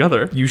one to the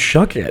other? You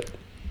shuck it.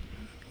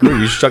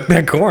 You shuck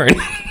that corn,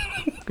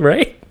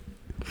 right?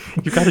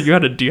 You gotta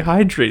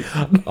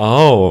dehydrate.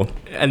 Oh.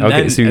 And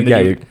okay. Then, so and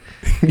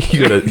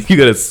you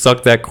gotta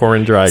suck that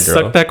corn dry, girl.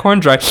 Suck that corn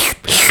dry,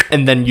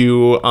 and then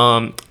you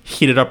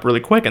heat it up really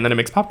quick, and then it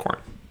makes popcorn.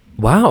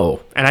 Wow.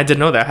 And I didn't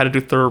know that. I had to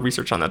do thorough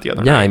research on that the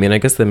other night. Yeah, I mean, I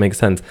guess that makes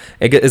sense.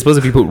 I suppose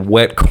if you put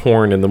wet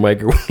corn in the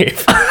microwave,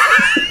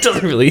 it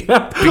doesn't really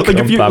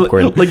become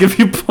popcorn. Like if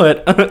you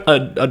put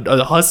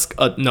a husk,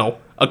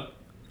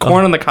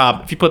 corn on the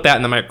cob, if you put that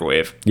in the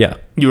microwave,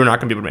 you are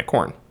not going to be able to make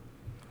corn.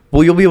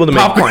 Well, you'll be able to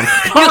make popcorn.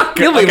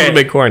 You'll be able to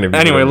make corn. If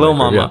anyway, Lil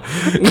Mama.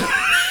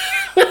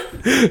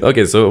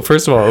 Okay, so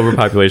first of all,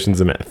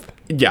 overpopulation's a myth.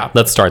 Yeah.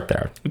 Let's start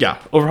there. Yeah,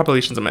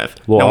 overpopulation's a myth.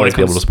 We'll always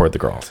be able to support the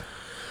girls.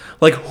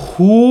 Like,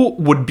 who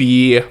would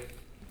be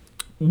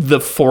the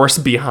force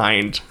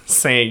behind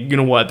saying, you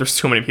know what, there's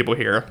too many people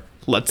here.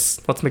 Let's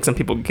make some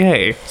people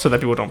gay so that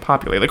people don't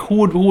populate. Like, who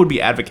would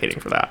be advocating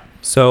for that?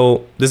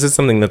 So this is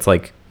something that's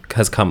like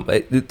has come.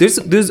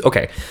 There's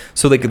okay.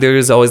 So like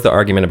there's always the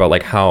argument about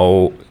like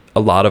how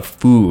a lot of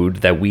food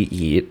that we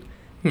eat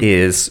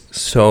is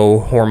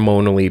so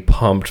hormonally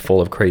pumped full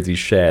of crazy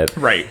shit.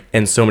 Right.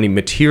 And so many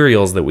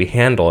materials that we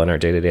handle in our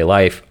day-to-day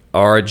life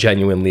are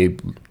genuinely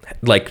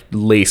like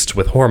laced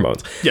with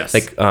hormones. Yes.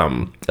 Like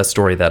a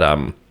story that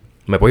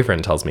my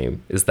boyfriend tells me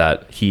is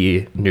that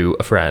he knew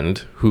a friend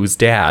whose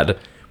dad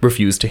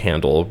refused to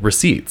handle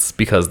receipts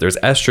because there's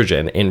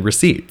estrogen in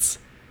receipts.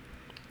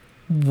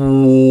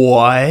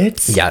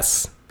 What?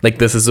 Yes. Like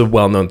this is a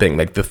well-known thing.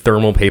 Like the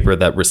thermal paper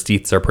that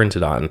receipts are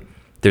printed on,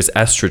 there's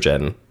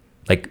estrogen,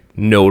 like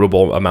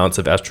notable amounts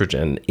of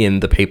estrogen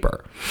in the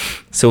paper.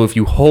 So if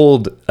you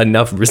hold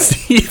enough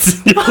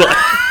receipts,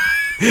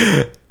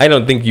 I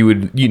don't think you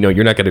would,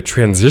 you're not going to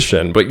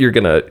transition, but you're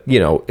going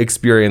to,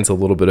 experience a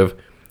little bit of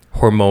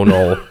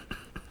hormonal,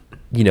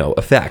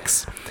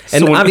 effects.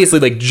 And so obviously,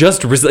 like,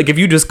 if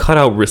you just cut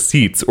out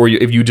receipts or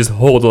if you just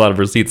hold a lot of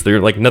receipts, they're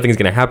like, nothing's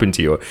going to happen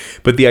to you.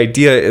 But the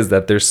idea is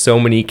that there's so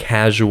many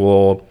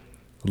casual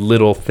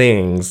little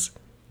things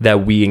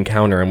that we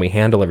encounter and we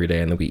handle every day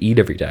and that we eat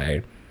every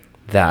day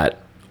that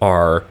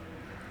are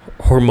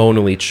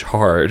hormonally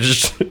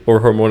charged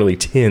or hormonally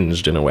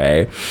tinged in a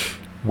way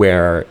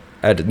where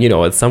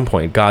at some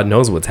point, God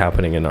knows what's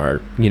happening in our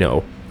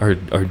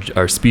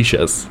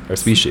species.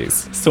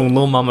 So when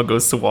Lil Mama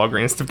goes to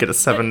Walgreens to get a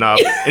 7-Up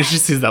and she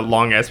sees that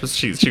long ass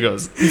receipt, she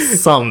goes,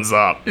 "Sums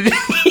up."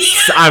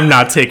 I'm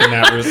not taking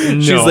that risk.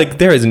 No. She's like,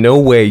 there is no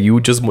way you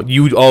just want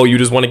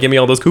to give me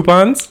all those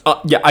coupons?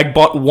 Yeah, I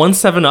bought one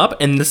 7-Up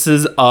and this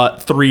is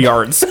 3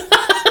 yards.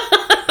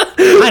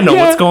 I know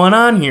what's going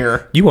on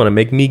here. You want to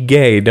make me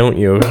gay, don't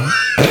you?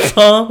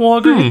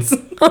 Walgreens.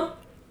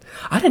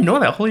 I didn't know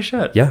that. Holy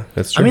shit. Yeah,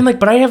 that's true. I mean, like,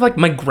 but I have, like,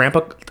 my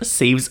grandpa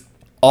saves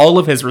all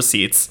of his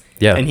receipts.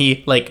 Yeah. And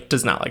he, like,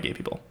 does not like gay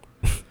people.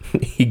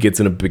 He gets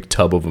in a big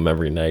tub of them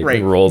every night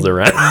and rolls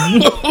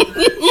around.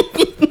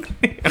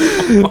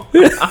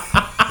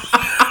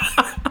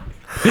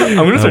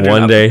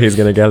 One day he's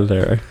going to get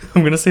there.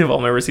 I'm going to save all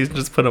my receipts and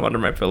just put them under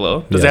my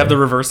pillow. Does it have the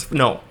reverse?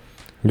 No.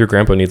 Your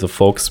grandpa needs a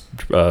folks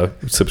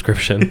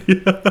subscription.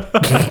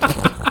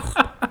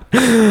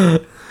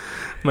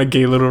 My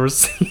gay little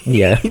receipt.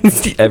 Yeah.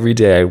 Every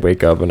day I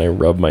wake up and I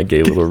rub my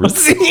gay little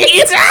receipt.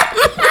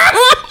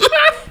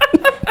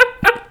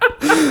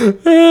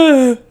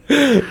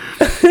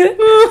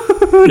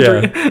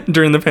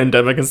 During the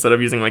pandemic, instead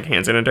of using like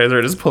hand sanitizer,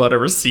 I just pull out a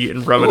receipt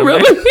and rub it away.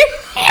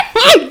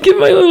 Get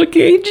my little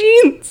gay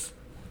jeans.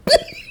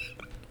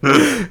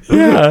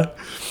 Yeah.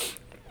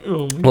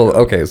 Well,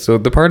 okay, so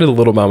the part of the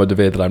Little Mama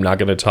debate that I'm not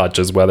going to touch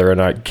is whether or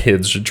not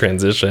kids should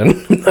transition.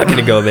 I'm not going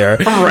to go there.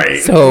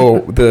 Right. So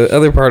the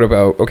other part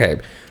about,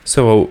 okay,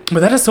 so... But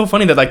that is so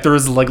funny that, like,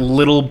 there's, like,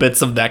 little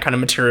bits of that kind of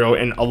material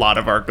in a lot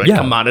of our, like,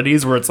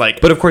 commodities where it's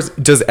like... But, of course,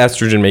 does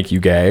estrogen make you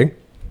gay?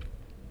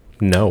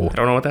 No. I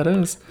don't know what that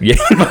is. Yeah.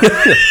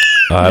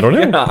 I don't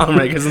know. Yeah, I'm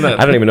like, isn't that...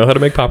 I don't even know how to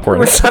make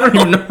popcorn. I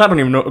don't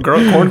even know.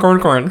 Girl,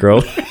 corn.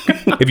 Girl,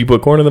 if you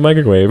put corn in the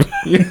microwave...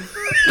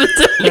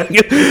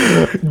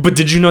 But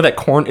did you know that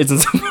corn isn't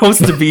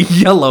supposed to be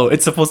yellow?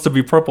 It's supposed to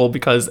be purple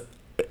because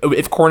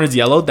if corn is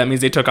yellow, that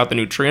means they took out the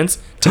nutrients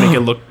to make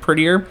it look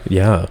prettier.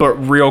 Yeah. But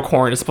real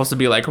corn is supposed to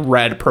be like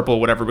red, purple,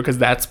 whatever, because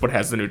that's what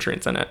has the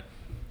nutrients in it.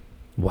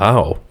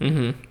 Wow.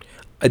 Mm-hmm.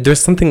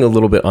 There's something a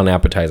little bit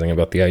unappetizing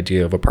about the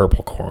idea of a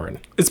purple corn.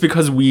 It's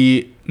because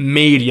we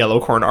made yellow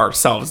corn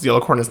ourselves.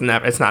 Yellow corn is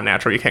it's not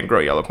natural. You can't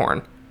grow yellow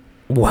corn.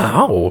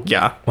 Wow.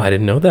 Yeah. Well, I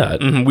didn't know that.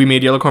 Mm-hmm. We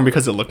made yellow corn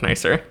because it looked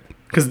nicer.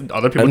 Because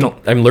other people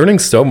don't. I'm learning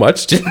so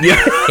much.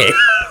 Yeah.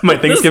 My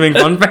Thanksgiving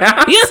fun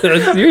fact. Yeah,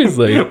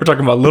 seriously. We're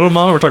talking about Little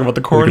Mama. We're talking about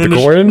the corn.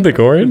 The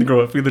corn.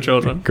 Grow up, feed the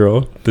children.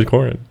 Girl, the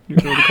corn.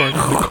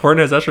 The corn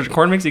has estrogen.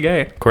 Corn makes you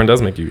gay. Corn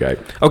does make you gay.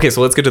 Okay,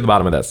 so let's get to the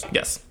bottom of this.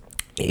 Yes.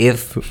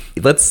 If,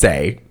 let's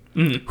say,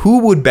 who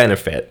would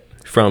benefit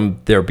from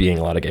there being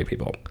a lot of gay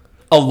people?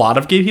 A lot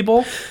of gay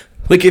people?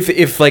 Like,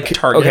 if like...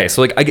 Target. Okay,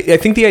 so, like, I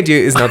think the idea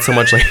is not so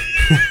much, like...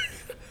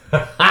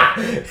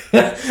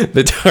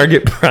 the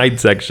Target Pride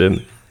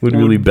section would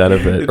really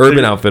benefit.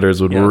 Urban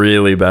Outfitters would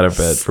really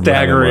benefit from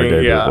having more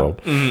gay people.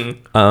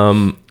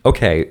 Mm-hmm.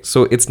 Okay,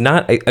 so it's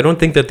not... I don't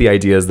think that the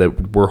idea is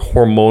that we're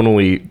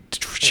hormonally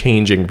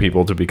changing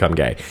people to become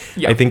gay.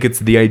 Yeah. I think it's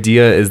the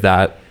idea is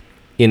that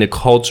in a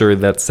culture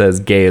that says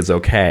gay is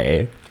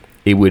okay,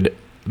 it would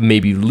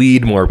maybe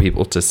lead more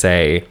people to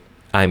say,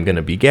 I'm going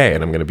to be gay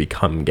and I'm going to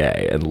become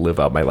gay and live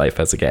out my life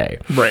as a gay.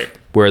 Right.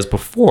 Whereas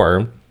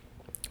before,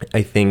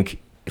 I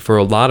think for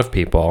a lot of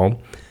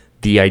people,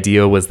 the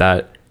idea was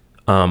that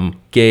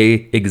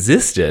gay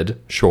existed,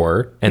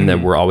 sure, and there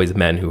were always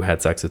men who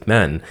had sex with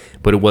men,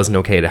 but it wasn't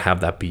okay to have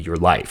that be your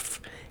life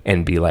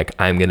and be like,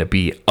 I'm going to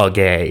be a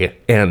gay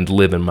and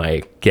live in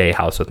my gay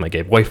house with my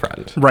gay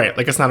boyfriend. Right.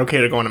 Like, it's not okay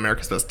to go on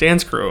America's Best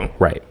Dance Crew.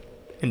 Right.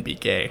 And be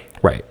gay.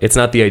 Right. It's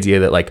not the idea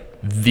that, like,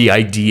 the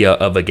idea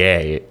of a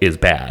gay is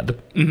bad.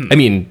 Mm-hmm. I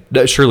mean,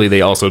 surely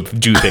they also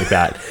do think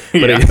that.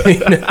 But I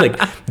think,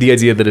 like, the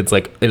idea that it's,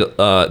 like,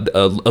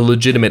 a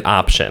legitimate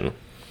option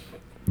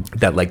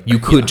that, like, you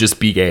could just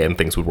be gay and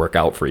things would work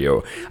out for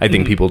you. I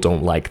think people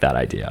don't like that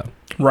idea.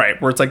 Right.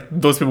 Where it's, like,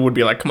 those people would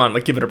be like, come on,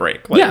 like, give it a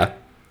break. Like, yeah.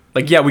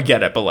 Like, yeah, we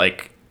get it, but,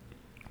 like...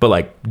 do... But,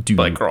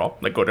 like, girl,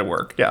 like, go to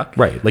work. Yeah.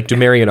 Right. Like, to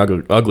marry an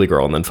ugly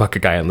girl and then fuck a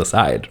guy on the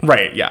side.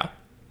 Right, yeah.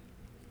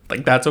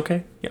 Like, that's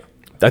okay? Yeah.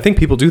 I think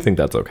people do think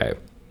that's okay.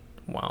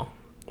 Wow.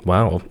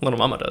 Little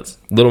Mama does.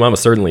 Little Mama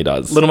certainly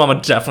does. Little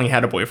Mama definitely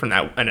had a boyfriend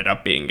that ended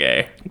up being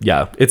gay.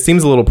 Yeah. It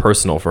seems a little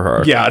personal for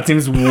her. Yeah, it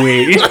seems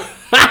way...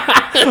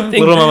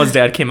 Little Mama's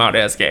dad came out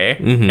as gay,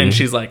 and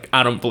she's like,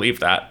 I don't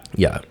believe that.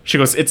 Yeah. She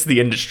goes, it's the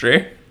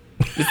industry.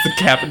 It's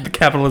the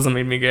capitalism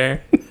made me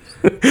gay.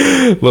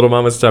 Little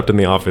Mama stepped in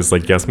the office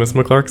like, yes, Miss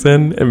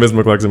McClarkson. And Miss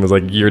McClarkson was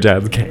like, your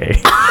dad's gay.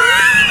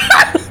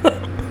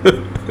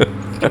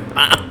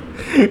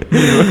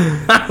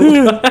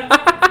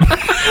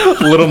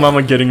 Little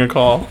Mama getting a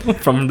call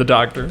from the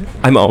doctor.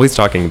 I'm always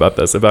talking about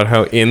this, about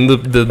how in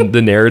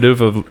the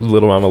narrative of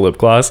Little Mama Lip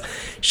Gloss,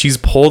 she's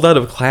pulled out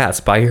of class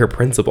by her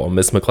principal,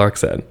 Miss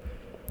McClarkson,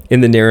 in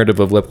the narrative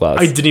of Lip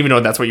Gloss. I didn't even know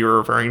that's what you were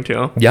referring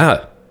to.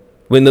 Yeah.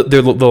 When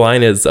the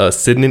line is,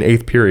 sitting in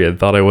 8th period,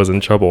 thought I was in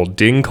trouble.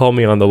 Ding, call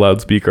me on the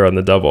loudspeaker on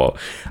the double.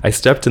 I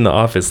stepped in the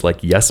office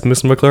like, yes,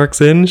 Miss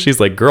McClarkson. She's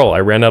like, girl, I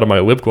ran out of my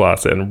lip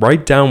gloss and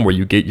write down where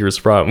you get yours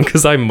from,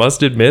 because I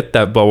must admit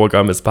that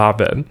bubblegum is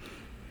poppin'.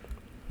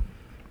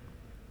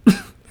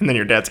 And then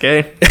your dad's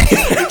gay.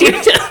 Your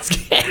dad's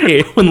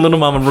gay. When Little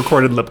Mama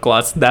recorded Lip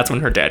Gloss, that's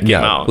when her dad came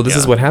out. Well, this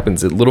is what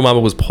happens. Little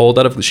Mama was pulled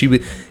out of...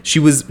 She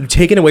was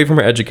taken away from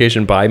her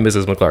education by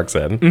Mrs.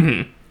 McClarkson.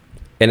 Mm-hmm.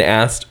 And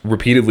asked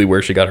repeatedly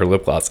where she got her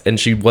lip gloss. And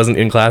she wasn't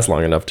in class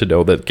long enough to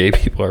know that gay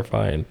people are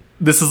fine.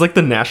 This is like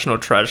the national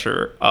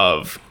treasure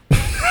of...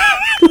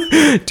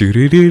 My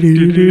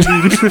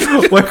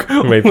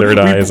third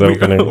eye is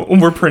opening.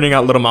 We're printing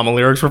out Little Mama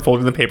lyrics. We're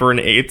folding the paper in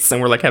 8s.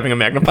 And we're like having a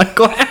magnifying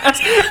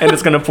glass. And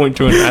it's going to point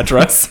to an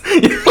address.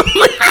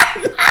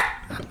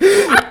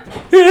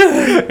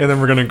 And then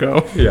we're going to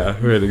go. Yeah,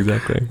 right,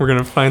 exactly. We're going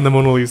to find the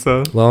Mona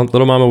Lisa. Well,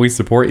 Little Mama, we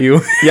support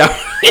you. Yeah.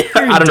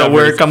 I don't know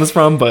where it comes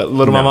from, but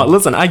Little Mama,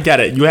 listen, I get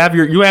it. You have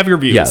your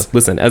views. Yeah,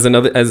 listen, as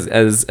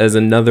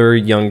another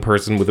young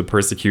person with a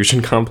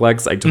persecution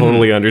complex, I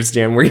totally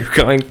understand where you're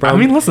coming from. I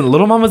mean, listen,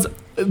 Little Mama's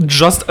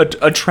just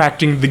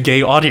attracting the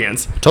gay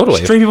audience.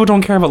 Totally. Straight people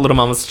don't care about Little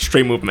Mama's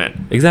straight movement.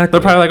 Exactly.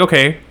 They're probably like,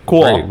 okay,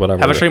 cool, Right, whatever.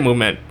 have a straight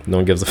movement. No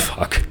one gives a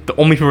fuck. The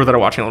only people that are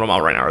watching Little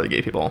Mama right now are the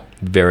gay people.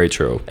 Very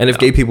true. And if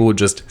gay people would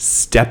just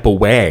step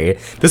away,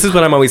 this is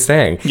what I'm always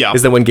saying. Yeah.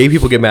 Is that when gay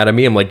people get mad at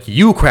me, I'm like,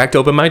 you cracked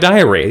open my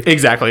diary.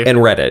 Exactly.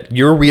 And read it.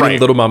 You're reading Right.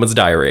 Little Mama's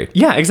diary.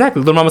 Yeah,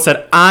 exactly. Little Mama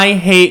said, I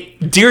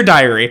hate Dear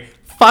Diary.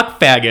 Fuck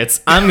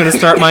faggots. I'm going to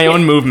start my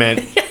own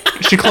movement.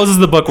 She closes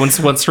the book once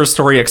her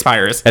story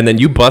expires. And then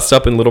you bust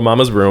up in Little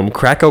Mama's room,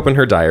 crack open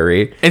her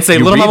diary. And say,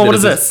 you Little read Mama, that what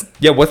is it's- this?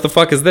 Yeah, what the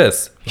fuck is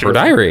this? Her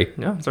diary.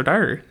 Yeah, it's her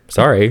diary.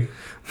 Sorry.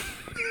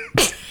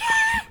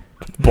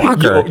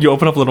 Blocker. You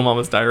open up Little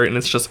Mama's diary and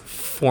it's just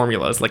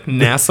formulas, like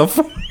NASA,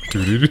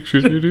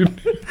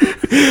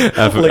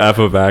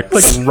 Alphabax.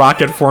 like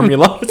rocket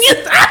formulas.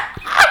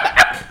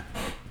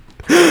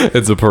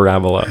 It's a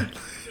parabola.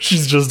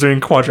 She's just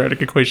doing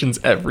quadratic equations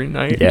every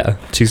night. Yeah.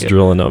 She's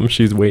drilling them.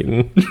 She's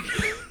waiting.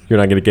 You're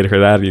not gonna get her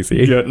that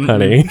easy,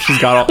 honey. She's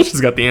got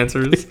the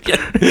answers.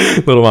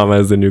 Little Mama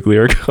has the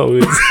nuclear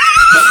codes.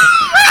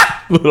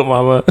 Little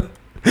Mama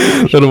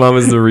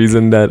is the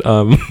reason that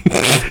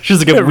She's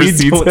like, if we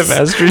receipts don't, have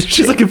estrogen.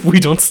 she's like, if we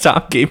don't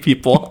stop gay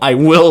people, I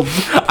will.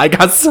 I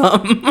got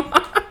some.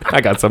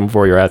 I got something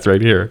for your ass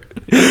right here.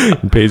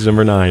 Page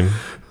number 9.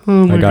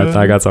 I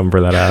got something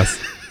for that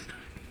ass.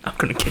 I'm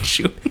gonna get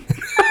you.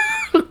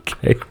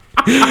 Okay.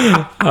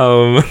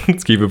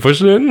 Let's keep it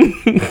pushing.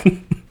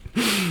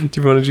 Do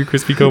you want to do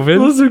crispy COVID?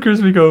 Let's do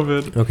crispy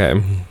COVID. Okay.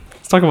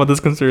 Let's talk about this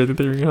conspiracy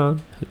theory, huh?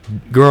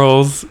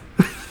 Girls,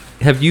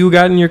 have you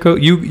gotten your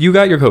you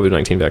got your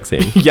COVID-19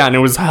 vaccine? Yeah, and it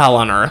was hell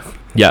on earth.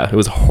 Yeah, it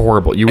was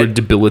horrible. You were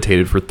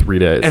debilitated for 3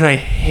 days. And I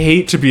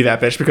hate to be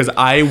that bitch because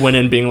I went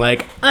in being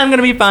like, I'm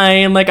gonna be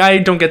fine. Like, I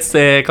don't get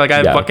sick. Like,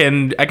 I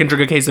can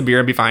drink a case of beer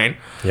and be fine.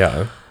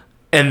 Yeah.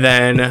 And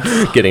then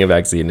Getting a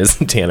vaccine is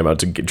tantamount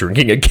to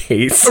drinking a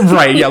case.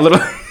 right, yeah, little.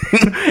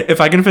 If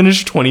I can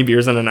finish 20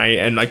 beers in a night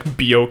and like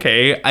be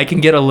okay, I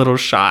can get a little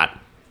shot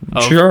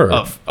of Sure.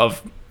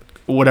 of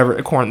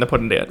whatever corn they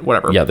put into it,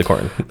 whatever. Yeah, the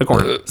corn. The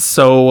corn.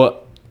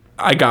 So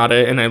I got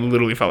it, and I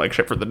literally felt like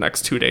shit for the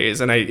next 2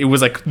 days. And it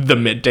was like the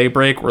midday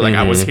break where like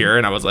I was here,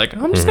 and I was like,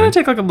 I'm just gonna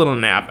take like a little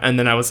nap. And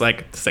then I was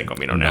like, this ain't gonna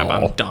be no nap. No.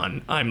 I'm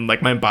done. I'm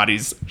like, my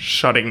body's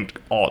shutting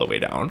all the way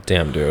down.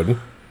 Damn, dude.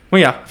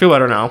 Well, yeah, feel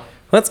better now.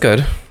 That's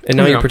good. And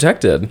now Yeah. you're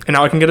protected. And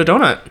now I can get a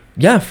donut.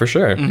 Yeah, for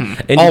sure.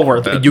 And All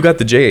worth it. You got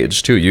the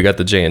JH too. You got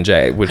the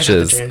J&J, which I got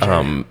the is J&J.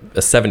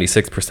 a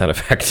 76%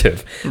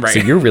 effective. Right. So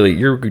you're really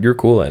you're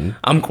cooling.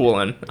 I'm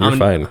cooling. You're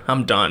fine.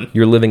 I'm done.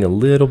 You're living a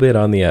little bit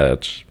on the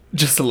edge.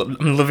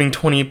 I'm living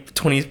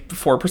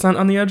 24%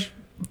 on the edge.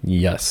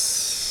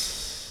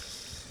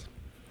 Yes.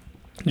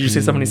 Did you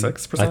say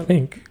 76%? I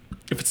think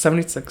If it's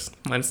 76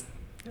 minus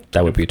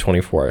that would be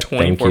 24.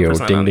 Thank you.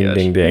 24% Ding on the ding edge.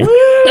 ding ding.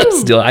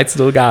 I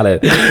still got it.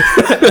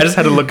 I just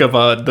had to look up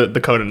the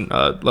code in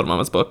Little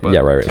Mama's book. But Yeah,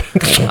 right.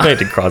 I had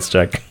to cross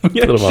check.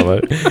 Yeah. Little Mama,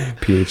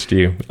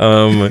 PhD.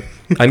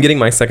 I'm getting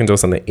my second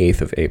dose on the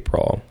 8th of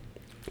April.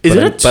 Is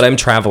but it? I'm, but I'm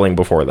traveling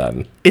before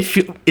then.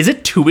 Is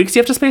it 2 weeks you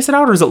have to space it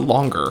out, or is it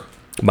longer?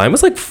 Mine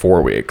was like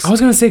 4 weeks. I was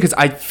gonna say because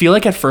I feel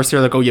like at first they're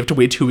like, oh, you have to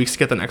wait 2 weeks to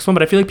get the next one,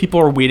 but I feel like people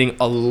are waiting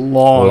a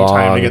long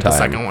time to get the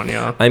second one.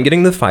 Yeah. I'm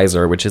getting the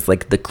Pfizer, which is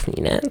like the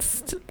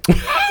cleanest.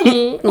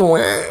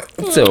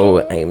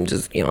 So I'm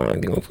just, I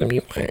think it's gonna be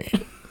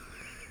fine.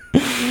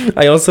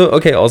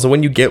 Also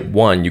when you get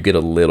one, you get a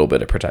little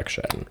bit of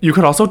protection. You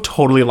could also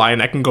totally lie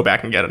and I can go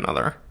back and get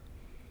another.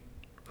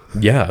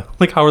 Yeah.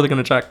 Like, how are they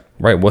gonna check?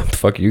 Right. What the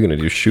fuck are you gonna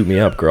do? Shoot me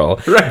up,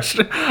 girl. Right.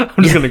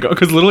 I'm just gonna go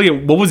because literally,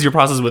 what was your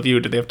process with you?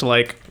 Did they have to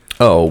like?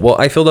 Oh, well,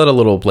 I filled out a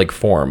little like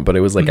form, but it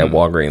was like at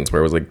Walgreens where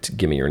it was like,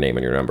 give me your name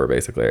and your number,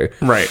 basically.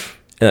 Right.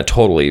 And that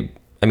totally,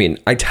 I mean,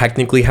 I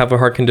technically have a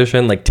heart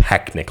condition, like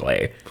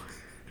technically.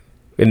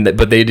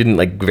 But they didn't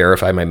like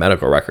verify my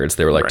medical records.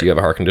 They were like, Right. do you have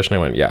a heart condition? I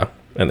went, yeah.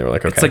 And they were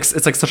like, okay.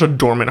 It's like such a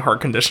dormant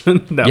heart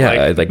condition that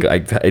Yeah,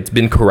 it's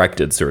been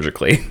corrected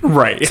surgically.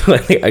 right.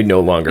 I no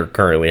longer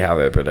currently have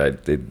it,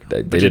 but they didn't.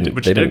 but They you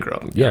did, didn't.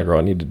 girl. Yeah, girl,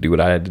 I need to do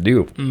what I had to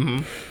do.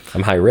 Mm-hmm.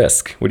 I'm high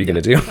risk. What are you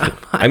gonna do?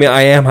 I mean,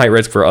 I am high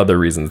risk for other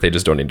reasons. They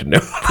just don't need to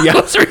know.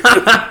 Yeah.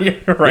 Yeah,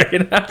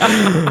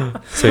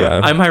 right. So yeah,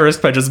 I'm high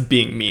risk by just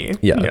being me.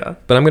 yeah.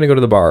 But I'm gonna go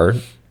to the bar,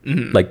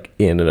 like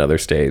in another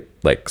state,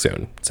 like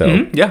soon.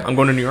 So Yeah, I'm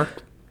going to New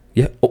York.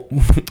 yeah, oh,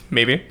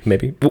 Maybe.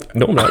 maybe. Oh,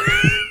 no, I'm not.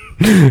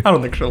 I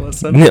don't think she'll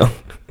listen. No,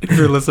 If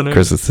you're listening,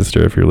 Chris's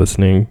sister, if you're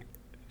listening,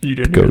 you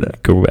didn't go hear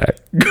that. go back.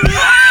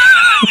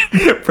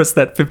 Press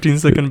that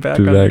 15-second back.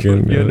 Do on back the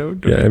in. clip. Yeah, No,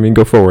 yeah, I mean,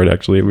 go forward.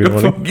 Actually, we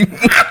don't want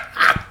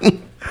to.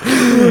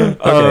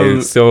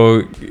 Okay,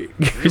 so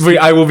Wait,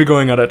 I will be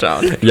going out of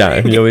town.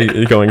 yeah, you'll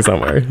be going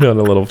somewhere on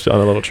a little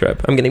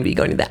trip. I'm gonna be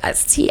going to the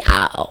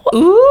STL.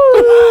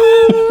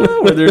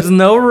 Ooh, where there's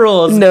no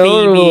rules, No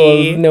baby.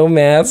 rules, no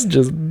mask,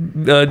 just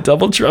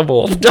double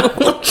trouble.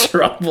 Double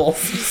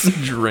troubles,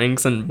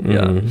 drinks, and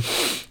yeah.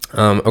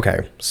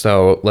 Okay,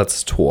 so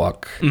let's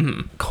talk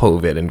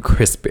COVID and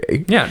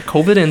crispy. Yeah,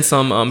 COVID and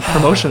some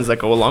promotions that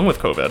go along with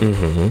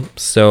COVID.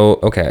 So,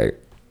 okay,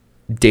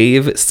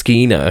 Dave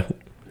Skeena,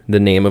 the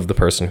name of the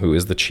person who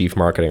is the chief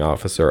marketing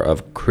officer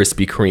of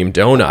Krispy Kreme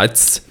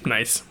Donuts.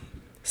 Nice.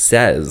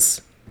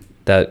 Says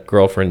that,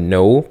 girlfriend,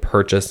 no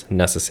purchase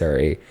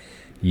necessary.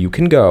 You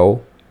can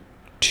go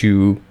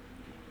to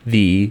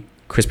the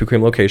Krispy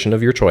Kreme location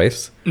of your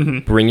choice,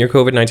 bring your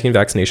COVID-19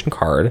 vaccination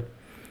card,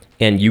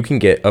 and you can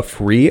get a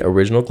free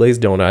original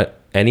glazed donut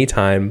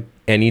anytime,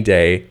 any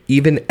day,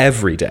 even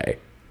every day,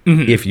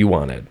 if you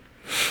wanted.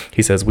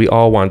 He says, we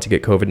all want to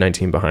get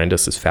COVID-19 behind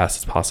us as fast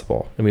as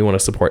possible, and we want to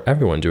support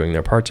everyone doing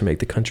their part to make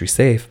the country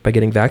safe by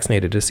getting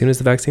vaccinated as soon as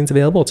the vaccine's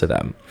available to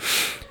them.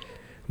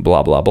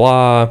 Blah, blah,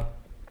 blah.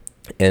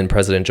 And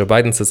President Joe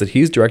Biden says that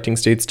he's directing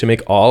states to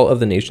make all of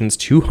the nation's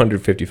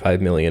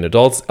 255 million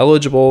adults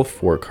eligible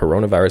for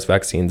coronavirus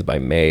vaccines by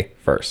May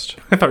 1st.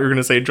 I thought you were going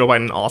to say Joe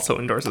Biden also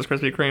endorses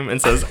Krispy Kreme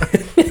and says...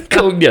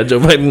 Yeah, Joe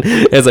Biden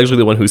is actually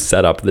the one who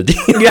set up the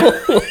deal. Yeah.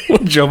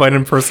 Joe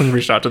Biden personally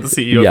reached out to the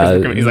CEO of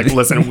Krispy Kreme. He's like,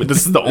 listen,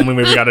 this is the only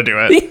way we got to do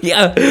it.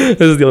 Yeah, this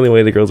is the only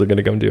way the girls are going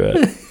to come do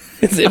it.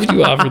 It's if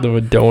you offer them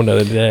a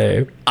donut a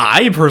day.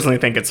 I personally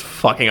think it's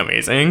fucking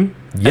amazing.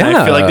 Yeah. And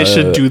I feel like they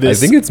should do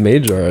this. I think it's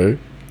major.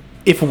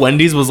 If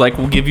Wendy's was like,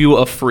 we'll give you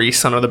a free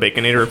Son of the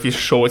Baconator if you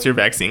show us your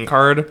vaccine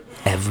card.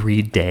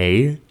 Every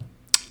day?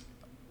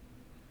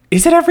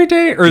 Is it every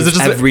day? Or is it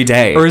just every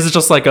day? Or is it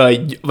just like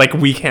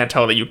we can't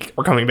tell that you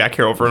are coming back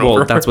here over and over?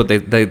 Well, that's what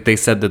they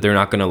said, that they're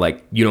not going to,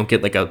 like, you don't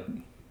get like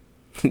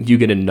you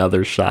get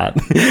another shot.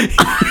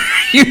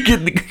 You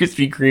get the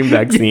Krispy Kreme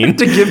vaccine.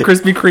 To give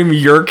Krispy Kreme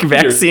your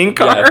vaccine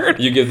card?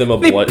 Yeah, you give them a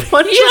blood. They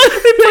punch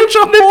a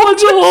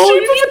hole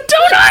in the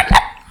donut.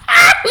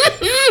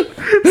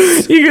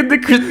 You get the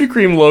Krispy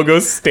Kreme logo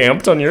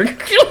stamped on your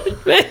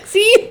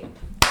vaccine.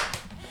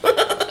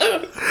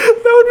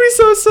 That would be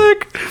so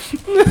sick.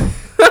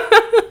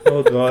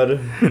 Oh god.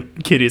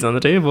 Kitty's on the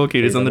table.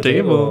 Kitty's on the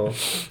table.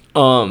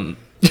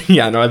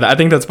 Yeah, no, I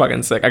think that's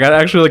fucking sick. I got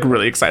actually like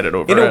really excited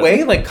over it. In a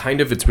way, like,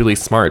 kind of, it's really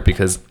smart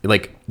because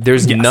like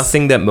there's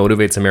nothing that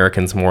motivates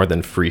Americans more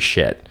than free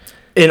shit.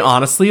 And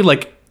honestly,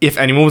 like, if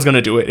anyone was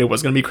gonna do it, it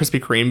was gonna be Krispy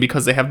Kreme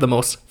because they have the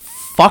most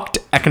fucked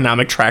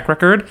economic track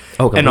record.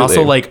 Oh, completely. And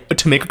also, like,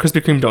 to make a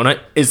Krispy Kreme donut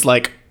is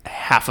like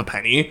half a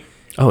penny.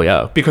 Oh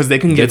yeah, because they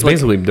can get it's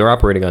basically they're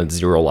operating on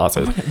zero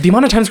losses. The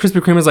amount of times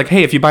Krispy Kreme is like,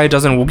 hey, if you buy a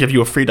dozen, we'll give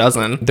you a free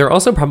dozen. They're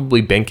also probably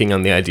banking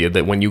on the idea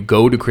that when you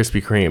go to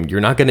Krispy Kreme,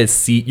 you're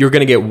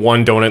gonna get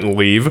one donut and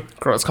leave.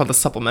 Girl, it's called the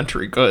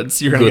supplementary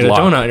goods. You're gonna get a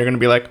donut and you're gonna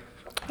be like,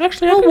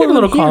 actually, I'll get a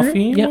little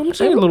coffee. Yeah, I'm just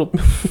a little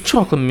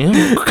chocolate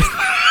milk.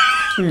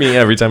 Me,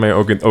 every time I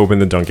open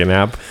the Dunkin'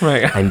 app,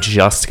 right, I'm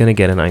just gonna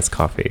get an iced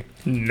coffee.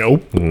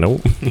 Nope. Gonna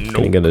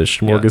get a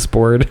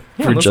smorgasbord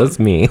for just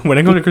me. When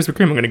I go to Krispy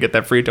Kreme, I'm gonna get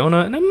that free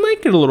donut, and I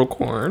might get a little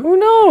corn. Who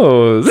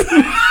knows?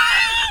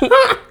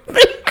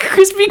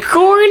 Crispy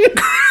corn.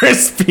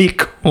 Crispy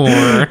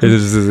corn.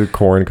 This is a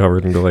corn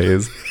covered in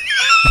glaze.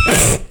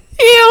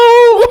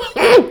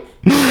 Ew.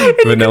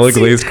 Vanilla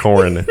glazed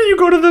corn. You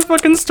go to the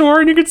fucking store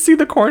and you can see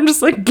the corn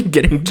just like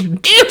getting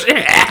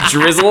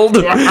drizzled.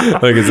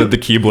 Like, is it the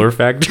Keebler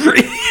factory?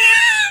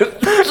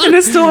 And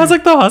it still has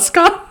like the husk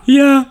on.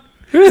 Yeah.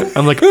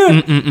 I'm like,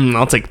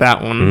 I'll take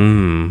that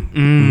one.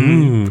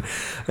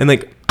 And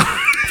like,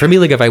 for me,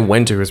 like, if I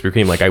went to Krispy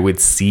Kreme, like, I would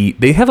see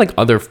they have like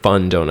other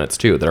fun donuts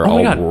too that are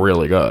all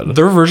really good.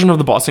 Their version of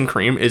the Boston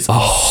cream is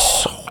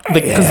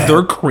because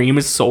their cream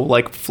is so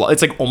like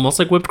it's like almost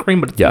like whipped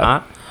cream, but it's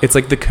not. It's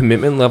like the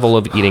commitment level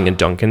of eating a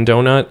Dunkin'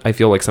 donut. I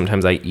feel like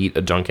sometimes I eat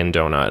a Dunkin'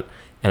 donut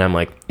and I'm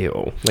like,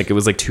 ew, like it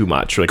was like too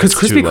much. Because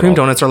like, Krispy Kreme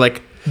donuts are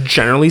like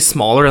generally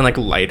smaller and like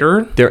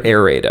lighter. They're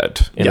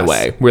aerated in a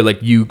way where like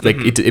you like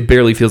it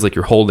barely feels like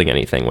you're holding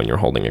anything when you're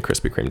holding a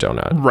Krispy Kreme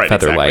donut. Right,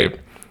 Feather light.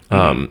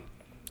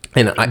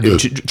 And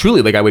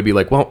truly, like, I would be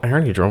like, well, I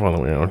already drove all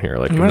the way down here.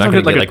 Like, I'm not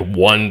gonna get like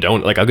one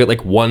donut. Like, I'll get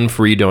like one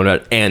free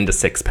donut and a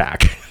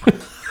 6-pack.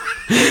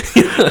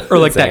 Or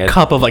like that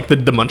cup of like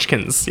the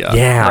munchkins.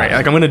 Yeah. Right.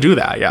 Like, I'm gonna do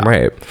that. Yeah.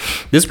 Right.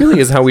 This really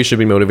is how we should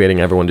be motivating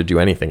everyone to do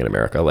anything in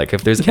America. Like,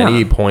 if there's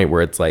any point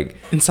where it's like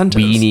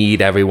incentives, we need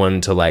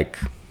everyone to like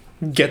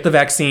get the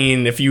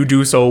vaccine. If you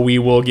do so, we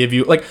will give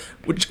you like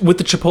with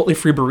the Chipotle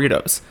free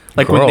burritos.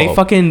 Like when they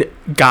fucking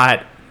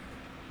got.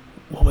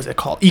 What was it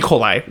called? E.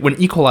 coli. When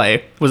E.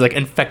 coli was like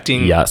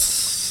infecting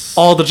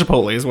all the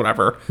Chipotles,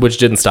 whatever. Which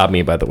didn't stop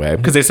me, by the way.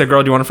 Because they said,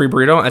 girl, do you want a free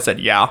burrito? I said,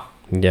 yeah.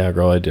 Yeah,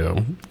 girl, I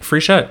do.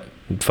 Free shit.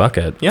 Fuck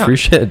it. Yeah. Free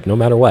shit, no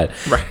matter what.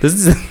 Right. This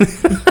is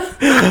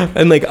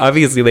and like,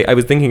 obviously, like, I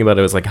was thinking about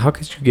it. I was like, how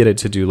could you get it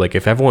to do, like,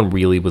 if everyone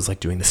really was like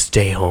doing the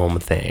stay home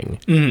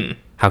thing,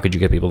 how could you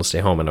get people to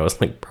stay home? And I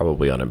was like,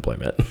 probably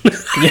unemployment.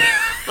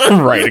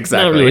 Right,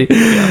 exactly. Really.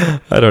 Yeah.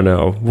 I don't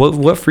know.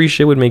 What free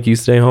shit would make you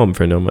stay home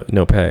for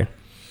no pay?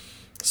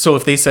 So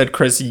if they said,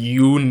 Chris,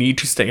 you need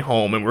to stay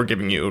home and we're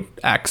giving you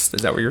X,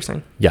 is that what you're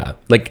saying? Yeah.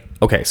 Like,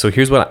 okay, so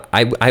here's what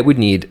I would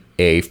need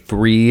I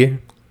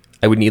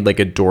would need like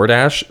a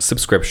DoorDash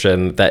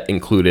subscription that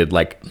included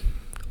like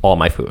all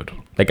my food.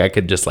 Like I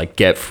could just like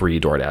get free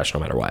DoorDash no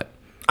matter what.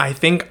 I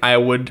think I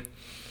would,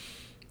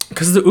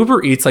 because the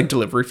Uber Eats like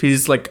delivery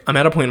fees, like I'm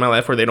at a point in my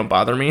life where they don't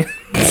bother me.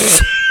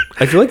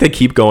 I feel like they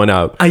keep going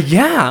up.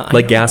 Yeah.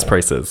 Like gas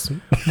prices.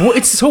 Well,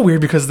 it's so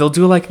weird because they'll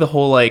do like the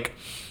whole like,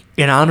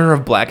 in honor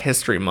of Black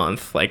History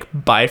Month, like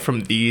buy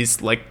from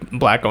these like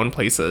Black-owned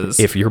places.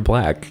 If you're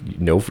Black,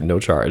 no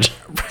charge.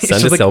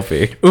 Send a like,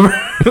 selfie.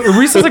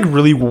 Uber Eats does like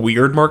really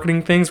weird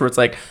marketing things where it's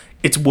like,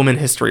 it's Women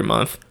History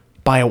Month,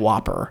 buy a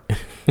Whopper.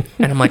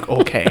 And I'm like,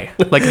 okay.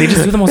 Like they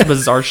just do the most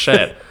bizarre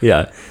shit.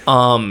 Yeah.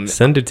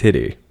 Send a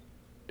titty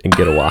and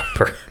get a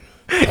Whopper.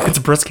 It's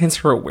Breast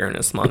Cancer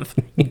Awareness Month.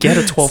 Get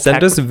a 12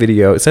 Send us a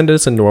video. Send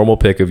us a normal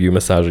pic of you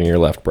massaging your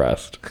left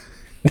breast.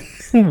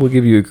 We'll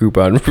give you a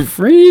coupon for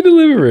free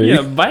delivery.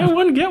 Yeah, buy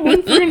one, get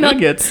one free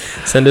nuggets.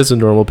 Send us a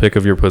normal pic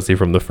of your pussy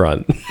from the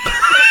front.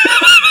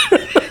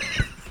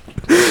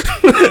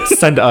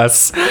 Send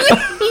us.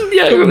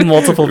 Yeah,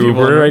 multiple people.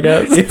 Uber, I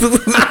guess.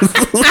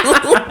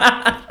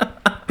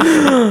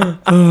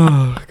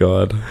 Oh,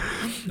 God.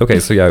 Okay,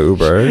 so yeah,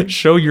 Uber.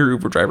 Show your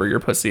Uber driver your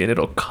pussy and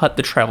it'll cut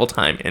the travel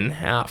time in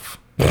half.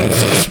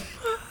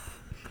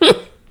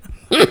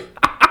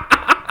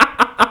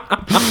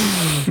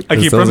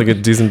 Sounds like a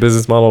decent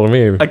business model to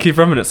me. I keep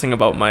reminiscing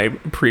about my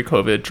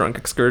pre-COVID drunk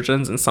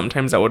excursions, and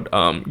sometimes I would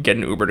get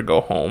an Uber to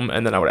go home,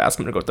 and then I would ask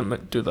him to go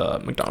do the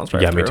McDonald's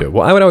drive-thru. Yeah, me too.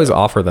 Well, I would always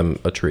offer them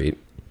a treat.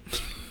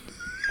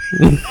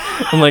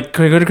 I'm like,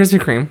 can we go to Krispy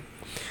Kreme?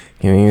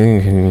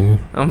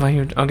 I'll buy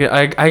you.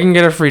 I can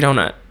get a free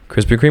donut.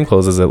 Krispy Kreme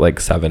closes at like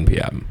 7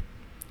 p.m.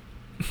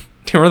 Do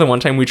you remember the one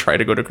time we tried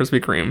to go to Krispy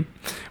Kreme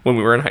when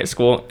we were in high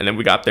school, and then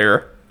we got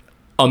there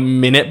a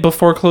minute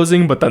before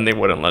closing, but then they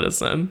wouldn't let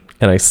us in.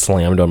 And I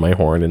slammed on my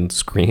horn and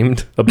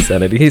screamed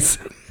obscenities.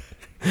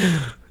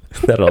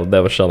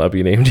 that shall not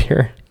be named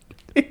here.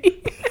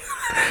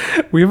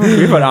 We have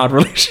an odd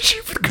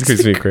relationship with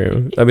Krispy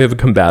Kreme. I mean, we have a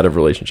combative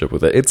relationship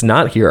with it. It's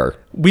not here.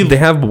 They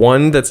have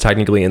one that's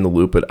technically in the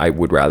loop, but I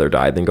would rather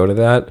die than go to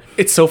that.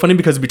 It's so funny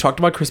because we talked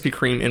about Krispy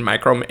Kreme in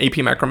AP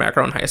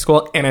Macro in high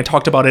school, and I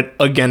talked about it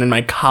again in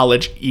my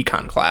college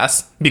econ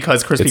class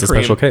because Krispy Kreme. It's a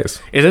special case.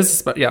 It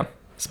is,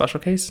 special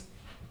case.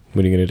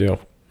 What are you going to do?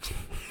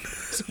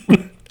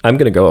 I'm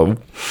going to go.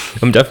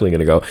 I'm definitely going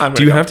to go.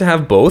 Do you have to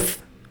have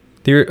both?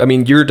 I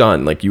mean, you're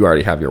done. Like, you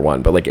already have your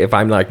one. But, like, if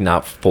I'm, like,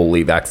 not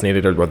fully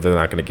vaccinated or they're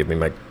not going to give me,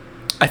 like...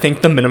 I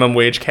think the minimum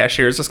wage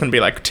cashier is just going to be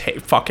like,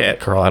 fuck it.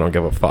 Girl, I don't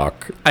give a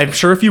fuck. I'm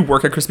sure if you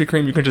work at Krispy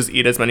Kreme, you can just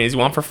eat as many as you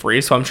want for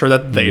free. So I'm sure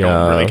that they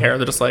don't really care.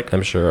 They're just like...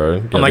 I'm sure.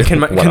 Yeah, I'm like,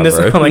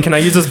 can I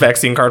use this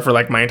vaccine card for,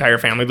 like, my entire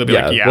family? They'll be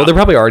like, yeah. Well, they're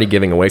probably already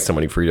giving away so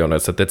many free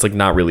donuts that that's, like,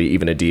 not really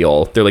even a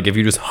deal. They're like, if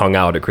you just hung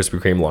out at Krispy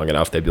Kreme long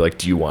enough, they'd be like,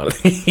 do you want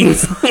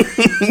these?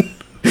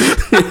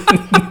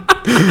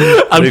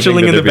 I'm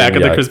chilling in the back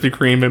of the Krispy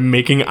Kreme and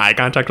making eye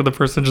contact with the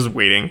person, just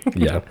waiting.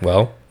 Yeah,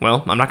 well,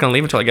 I'm not gonna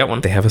leave until I get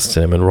one. They have a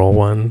cinnamon roll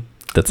one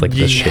that's like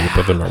the shape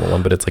of a normal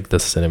one, but it's like the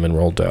cinnamon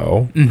roll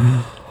dough.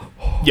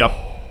 Mm-hmm.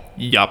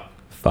 Yup.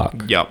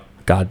 Fuck. Yup.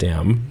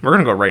 Goddamn. We're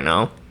gonna go right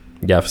now.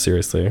 Yeah,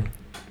 seriously.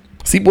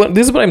 See,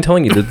 this is what I'm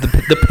telling you.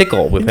 The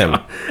pickle with him.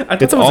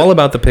 It's all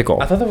about the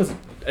pickle. I thought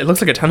it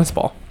looks like a tennis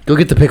ball. Go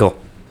get the pickle.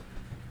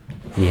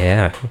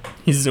 Yeah.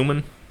 He's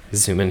zooming.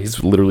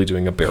 He's literally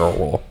doing a barrel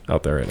roll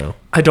out there right now.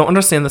 I don't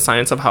understand the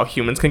science of how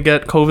humans can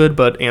get COVID,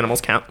 but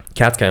animals can't.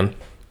 Cats can.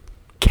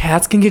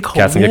 Cats can get COVID?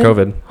 Cats can get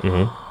COVID.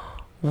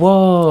 Mm-hmm.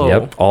 Whoa.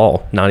 Yep,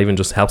 all. Not even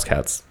just house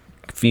cats.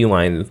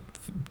 Feline.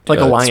 Like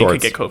a lion sorts.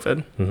 could get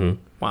COVID. Mm-hmm.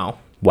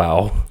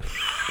 Wow.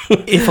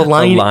 If a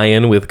lion... A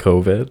lion with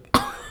COVID.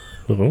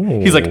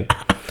 Ooh. He's like...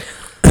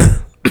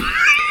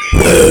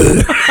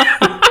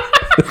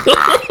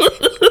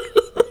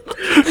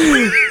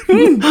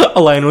 A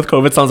lion with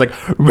COVID sounds like...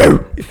 A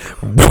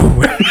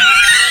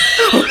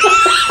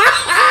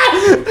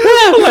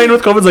lion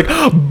with COVID's like...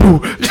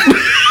 Boo.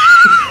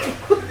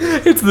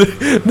 It's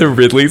the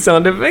Ridley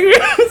sound effect.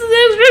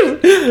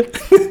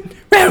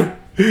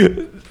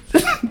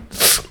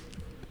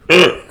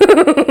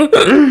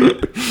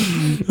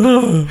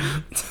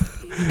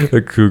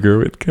 A cougar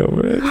with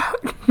COVID.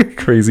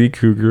 Crazy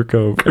cougar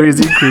COVID.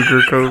 Crazy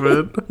cougar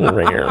COVID.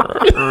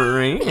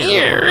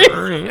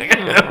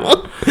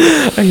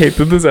 I hate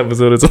that this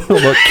episode is all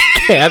about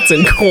cats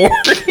and corn.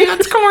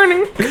 Cats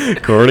corning.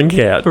 Corn and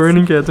cats. Corn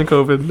and cats and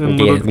COVID. And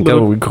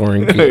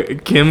corn.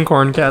 Kim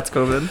corn cats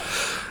COVID.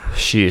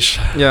 Sheesh.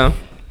 Yeah.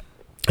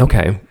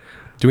 Okay.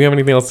 Do we have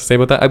anything else to say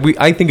about that?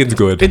 I think it's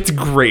good. It's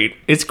great.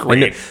 It's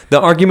great. The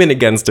argument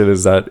against it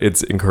is that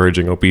it's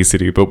encouraging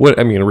obesity, but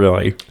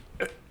really...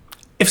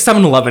 If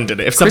 7-Eleven did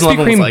it, if 7-Eleven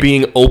Krispy Kreme was like,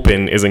 being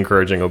open is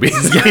encouraging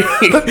obesity.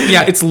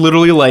 Yeah, it's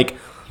literally like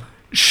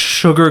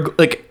sugar,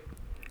 like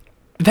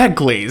that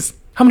glaze.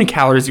 How many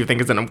calories do you think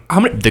is in them?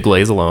 The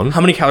glaze alone? How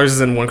many calories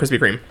is in one Krispy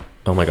Kreme?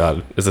 Oh my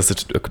god, is this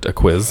a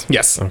quiz?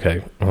 Yes.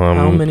 Okay.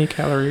 How many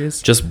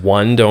calories? Just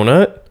one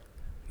donut?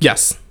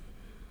 Yes.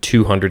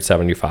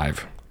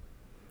 275.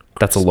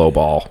 That's a low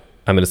ball.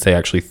 I'm going to say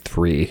actually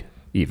 3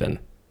 even.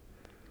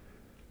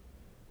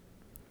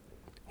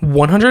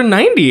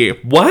 190.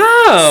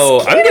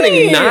 Wow. I'm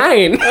getting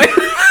 9.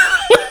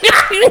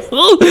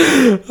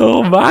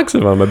 Oh, box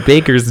of them. A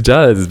baker's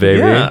does, baby.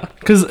 Yeah.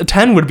 Because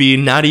 10 would be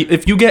not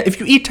if you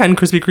eat 10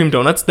 Krispy Kreme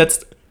donuts,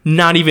 that's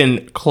not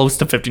even close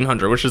to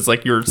 1,500, which is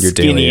like your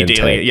skinny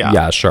daily.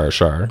 Yeah,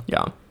 sure.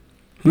 Yeah.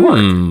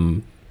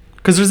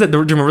 Because there's that. Do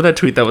you remember that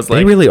tweet that was like?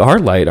 They really are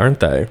light, aren't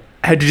they?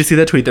 Did you see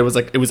that tweet? There was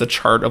like, it was a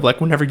chart of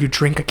like, whenever you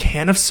drink a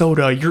can of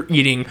soda, you're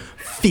eating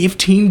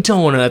 15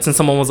 donuts, and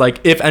someone was like,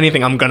 if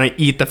anything, I'm gonna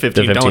eat the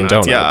 15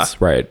 donuts. Yeah,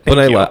 right. But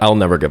I'll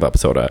never give up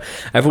soda.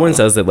 Everyone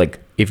says that like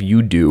if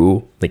you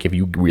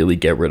really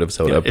get rid of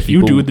soda, if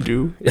you do the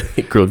do,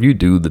 girl, if you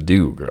do the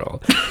do,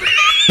 girl,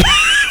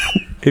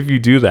 if you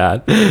do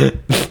that.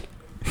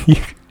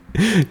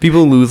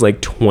 People lose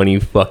like 20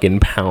 fucking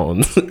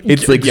pounds.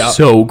 It's like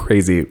so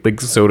crazy. Like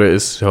soda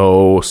is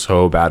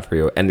so bad for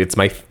you, and it's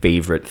my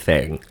favorite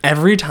thing.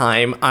 Every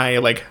time I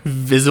like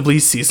visibly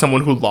see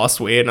someone who lost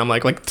weight, and I'm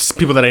like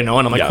people that I know,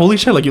 and I'm like, holy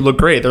shit, like you look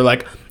great. They're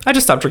like, I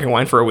just stopped drinking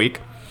wine for a week.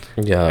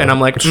 Yeah, and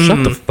I'm like,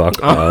 shut the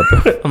fuck up.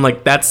 I'm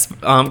like, that's good.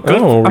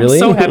 Oh, really? I'm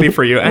so happy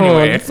for you.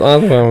 Anyway, that's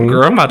awesome.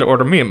 Girl, I'm about to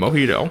order me a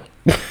mojito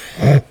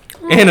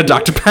and a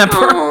Dr. Pepper.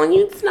 Oh,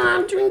 you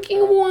stopped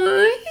drinking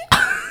wine.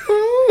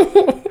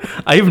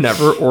 I've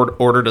never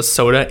ordered a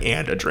soda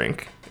and a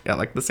drink at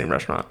like the same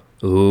restaurant.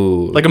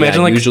 Ooh, like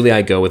imagine like usually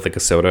I go with like a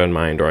soda in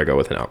mind, or I go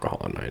with an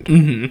alcohol in mind.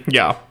 Mm-hmm,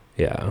 yeah.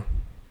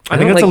 I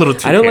think that's a little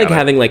too I don't chaotic. Like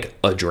having like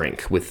a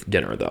drink with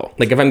dinner though.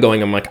 Like if I'm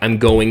going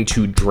going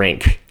to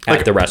drink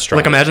at the restaurant.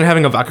 Like imagine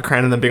having a vodka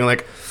cran and then being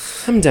like,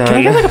 I'm done. Can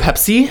I get like a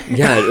Pepsi?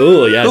 Yeah.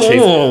 Oh yeah.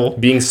 Chase,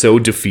 being so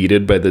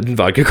defeated by the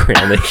vodka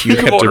cran that you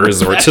have to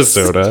resort to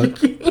soda.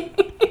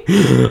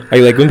 I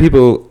like when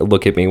people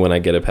look at me when I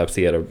get a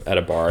Pepsi at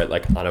a bar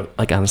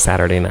on a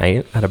Saturday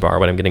night at a bar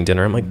when I'm getting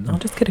dinner. I'm like, I'll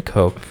just get a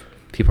Coke.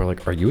 People are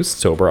like, are you a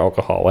sober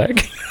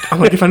alcoholic? I'm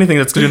like, if anything,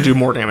 that's going to do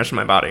more damage to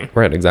my body.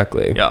 Right,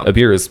 exactly. Yeah. A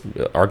beer is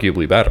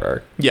arguably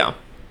better. Yeah,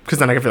 because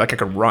then I feel like I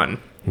could run.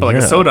 But like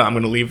a soda, I'm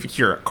going to leave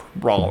here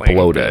crawling.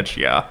 Bloated. Bitch.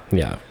 Yeah.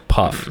 Yeah.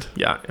 Puffed.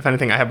 Yeah. If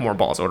anything, I have more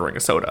balls ordering a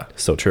soda.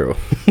 So true.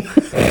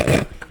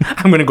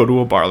 I'm going to go to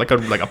a bar, like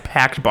a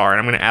packed bar, and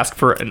I'm going to ask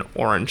for an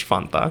orange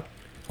Fanta.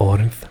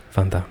 Orange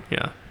Fanta.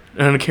 Yeah.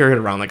 And I'm going to carry it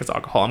around like it's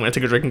alcohol. I'm going to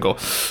take a drink and go,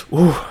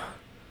 ooh.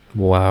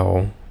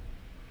 Wow.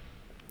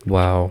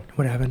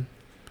 What happened?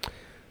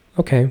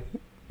 Okay.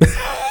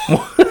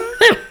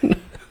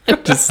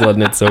 I'm just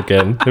letting it soak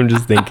in. I'm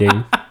just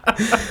thinking.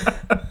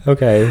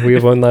 Okay, we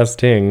have one last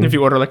thing. If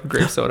you order like a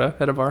grape soda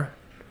at a bar.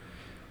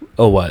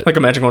 Oh, what? Like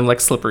imagine going to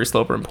like Slippery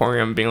Slope or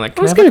Emporium and being like,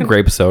 let's get a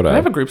grape soda. Can I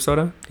have a grape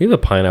soda? You have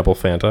a pineapple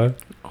Fanta.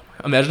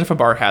 Imagine if a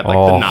bar had like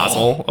the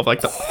nozzle of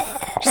like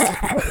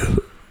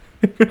the...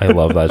 I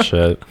love that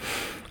shit.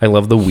 I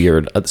love the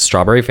weird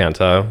strawberry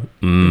Fanta.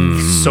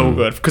 So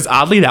good. Because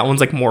oddly, that one's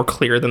like more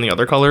clear than the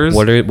other colors.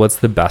 What's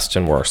the best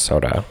and worst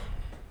soda?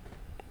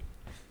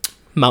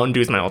 Mountain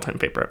Dew is my all-time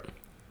favorite.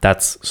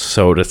 That's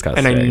so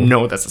disgusting. And I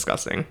know that's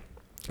disgusting.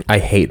 I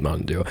hate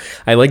Mountain Dew.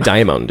 I like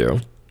Diet Mountain Dew.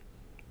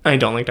 I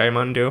don't like Diet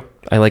Mountain Dew.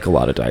 I like a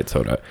lot of diet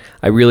soda.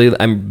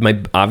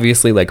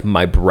 Obviously like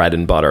my bread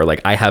and butter.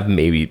 Like I have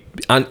maybe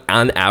on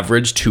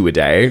average 2 a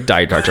day.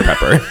 Diet Dr.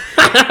 Pepper.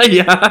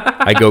 Yeah.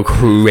 I go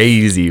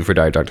crazy for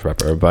Diet Dr.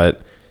 Pepper,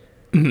 but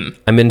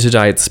I'm into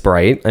Diet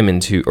Sprite.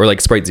 Or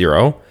like Sprite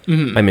Zero.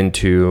 I'm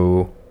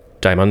into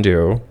Diet Mountain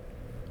Dew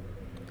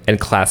and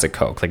classic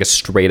Coke, like a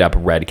straight up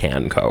red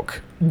can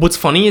Coke. What's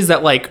funny is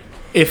that like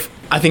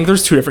I think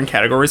there's 2 different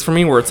categories for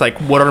me where it's like,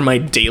 what are my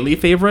daily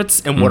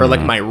favorites and what are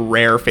like my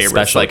rare favorites?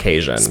 Special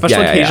occasion.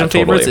 Special occasion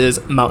favorites totally.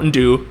 is Mountain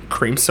Dew,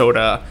 cream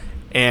soda,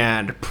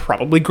 and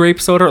probably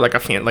grape soda, or like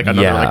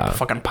another like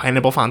fucking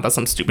pineapple Fanta,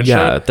 some stupid shit.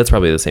 Yeah, that's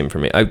probably the same for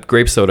me.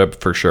 Grape soda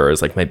for sure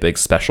is like my big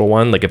special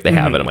one. Like if they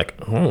have it, I'm like,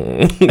 oh.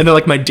 And then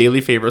like my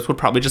daily favorites would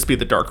probably just be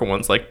the darker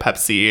ones like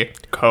Pepsi,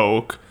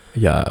 Coke.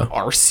 Yeah.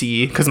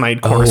 RC, because my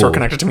corner store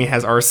connected to me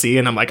has RC,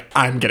 and I'm like,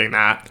 I'm getting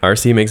that.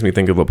 RC makes me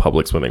think of a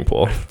public swimming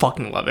pool. I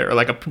fucking love it. Or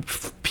like a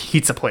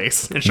pizza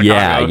place in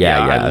Chicago. Yeah.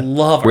 I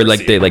love where RC.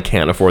 Like they like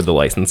can't afford the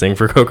licensing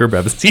for Coke or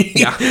Pepsi.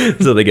 Yeah.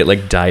 So they get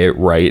like Diet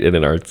Right in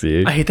an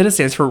RC. I hate that it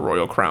stands for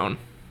Royal Crown.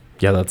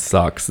 Yeah, that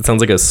sucks. It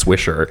sounds like a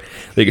Swisher.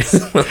 Like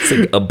it's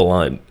like a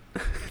blunt.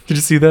 Did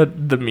you see the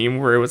meme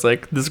where it was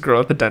like this girl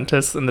at the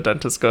dentist, and the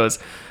dentist goes,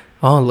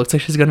 oh, it looks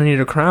like she's gonna need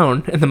a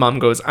crown, and the mom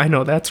goes, I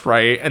know that's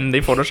right, and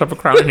they Photoshop a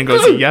crown, and he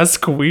goes, yes,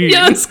 queen.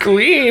 Yes,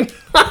 queen.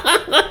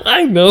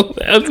 I know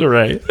that's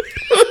right.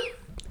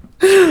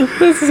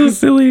 That's so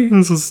silly.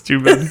 This is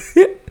stupid.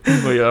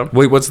 But yeah.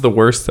 Wait, what's the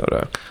worst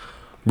soda?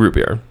 Root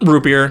beer.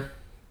 Root beer.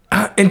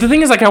 And the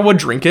thing is, like, I would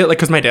drink it, like,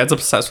 because my dad's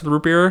obsessed with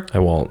root beer. I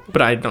won't.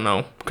 But I don't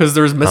know, because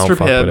there's Mr.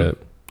 Pibb.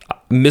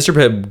 Mr.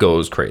 Pibb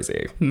goes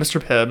crazy. Mr.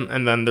 Pibb,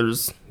 and then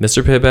there's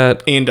Mr. Pibb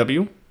at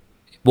A&W.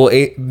 Well,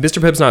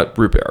 Mr. Pibb's not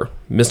root beer.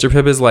 Mr.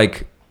 Pibb is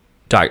like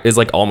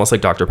almost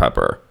like Dr.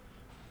 Pepper.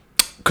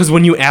 Because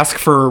when you ask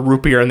for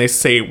root beer and they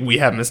say we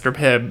have Mr.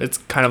 Pibb, it's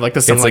kind of like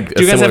the same. It's like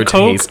do a you guys similar have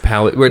Coke? taste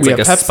palette where it's like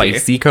a Pepsi.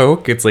 spicy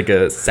Coke. It's like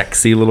a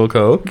sexy little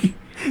Coke.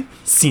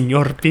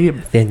 Senor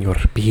Pibb. Senor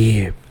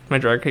Pibb. My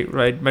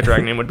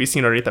drag name would be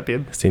Senorita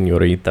Pibb.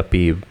 Senorita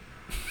Pibb.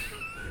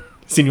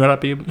 Senora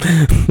Pibb.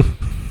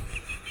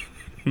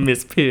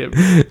 Miss Pibb.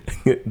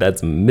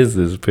 That's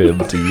Mrs.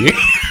 Pibb to you.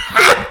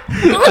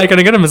 Hi, can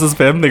I get a Mrs.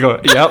 Pibb? They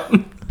go, yep.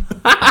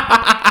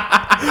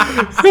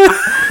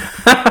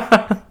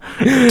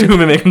 To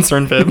whom it may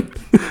concern, Pib.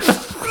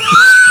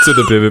 To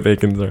the pivot may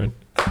concern.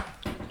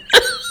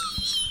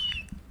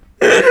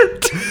 To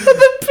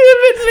the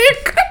pivot may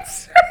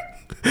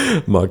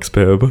concern. Mux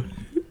Pib.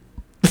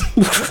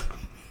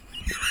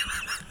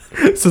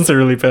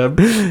 Sincerely,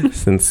 Pib.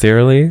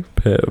 Sincerely,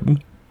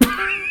 Pib.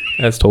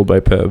 As told by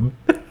Pib.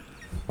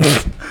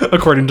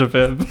 According to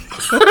Pib.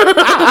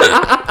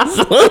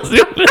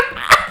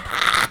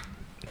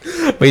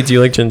 Wait, do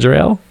you like ginger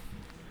ale?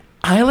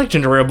 I like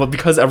ginger ale, but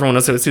because everyone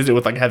associates it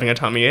with like having a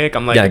tummy ache,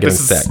 I'm like, Yeah, getting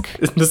this is sick.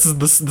 This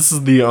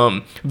is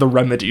the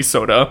remedy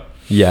soda.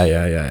 Yeah.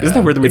 Isn't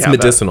that weird that we it's have that?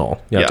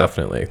 medicinal. Yeah, Yeah.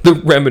 definitely. The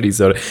remedy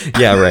soda.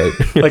 Yeah, right.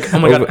 Like, oh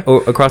my God.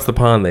 Across the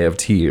pond, they have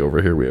tea.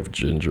 Over here, we have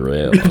ginger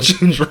ale.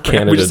 Ginger ale,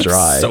 Canada we just have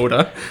Dry.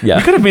 soda. Yeah.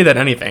 You could have made that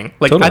anything.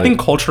 Like, Totally. I think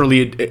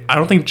culturally, I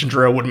don't think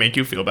ginger ale would make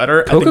you feel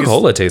better. I think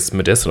Coca-Cola tastes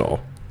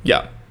medicinal.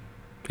 yeah.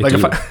 It Like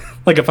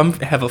do. if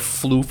I have a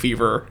flu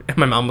fever and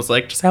my mom was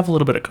like, just have a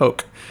little bit of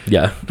Coke.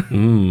 Yeah.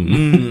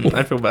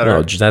 I feel better.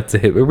 No, that's a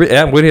hit.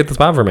 Yeah, would hit the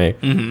spot for me.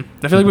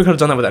 I feel like we could have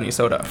done that with any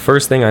soda.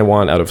 First thing I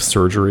want out of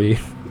surgery,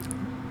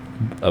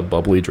 a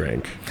bubbly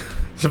drink.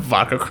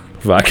 Vodka.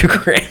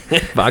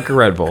 Vodka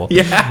Red Bull.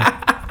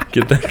 Yeah.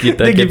 Get that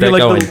They give you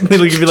like going. they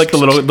give you like the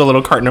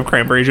little carton of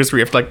cranberry juice where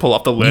you have to like pull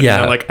off the lid. Yeah.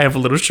 And I'm like, I have a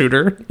little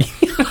shooter.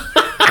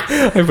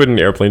 I put an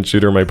airplane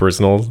shooter in my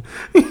personal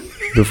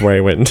before I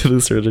went into the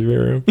surgery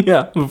room.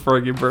 Yeah, before I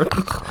give birth.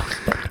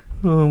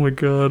 Oh my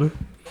god.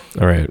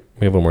 All right,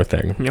 we have one more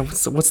thing. Yeah,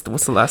 what's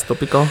the last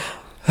topical?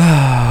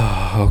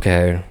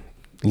 Okay.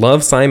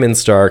 Love Simon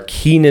star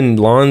Keenan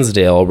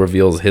Lonsdale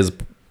reveals his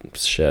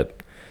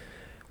shit.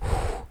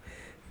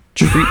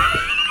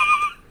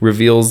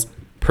 Reveals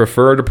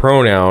preferred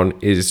pronoun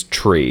is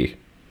tree.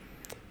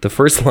 The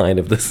first line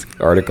of this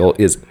article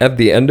is, at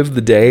the end of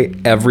the day,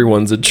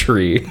 everyone's a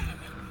tree.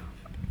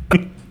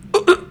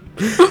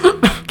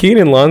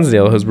 Keenan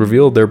Lonsdale has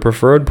revealed their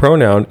preferred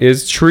pronoun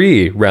is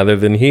tree rather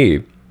than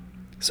he.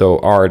 So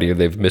already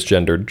they've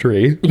misgendered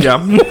tree. Yeah.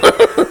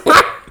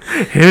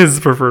 His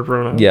preferred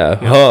pronoun. Yeah,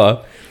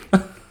 huh.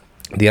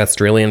 The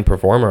Australian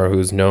performer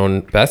who's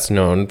best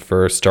known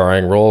for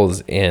starring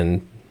roles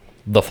in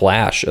The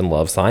Flash and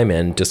Love,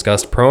 Simon,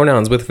 discussed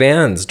pronouns with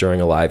fans during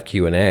a live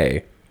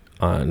Q&A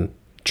on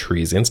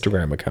Tree's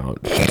Instagram account.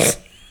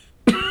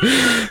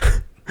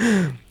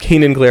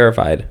 Keenan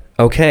clarified,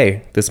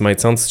 okay, this might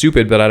sound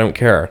stupid, but I don't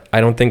care.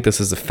 I don't think this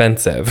is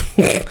offensive.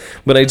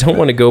 But I don't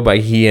want to go by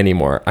he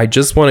anymore. I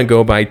just want to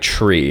go by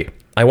tree.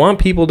 I want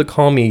people to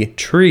call me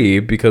Tree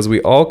because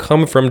we all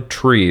come from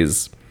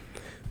trees.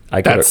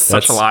 That's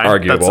such a lie.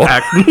 Arguable.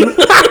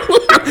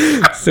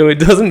 So it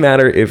doesn't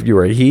matter if you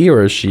are he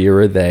or a she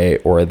or a they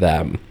or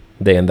them.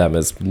 They and them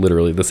is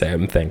literally the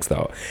same. Thanks,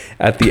 though.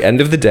 At the end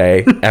of the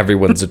day,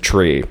 everyone's a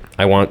tree.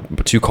 I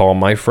want to call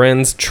my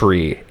friends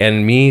Tree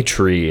and me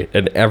Tree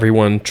and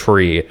everyone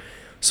Tree.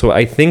 So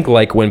I think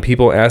like when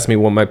people ask me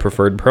what my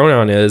preferred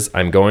pronoun is,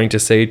 I'm going to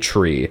say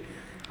tree.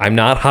 I'm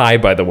not high,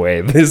 by the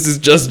way. This is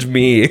just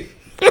me.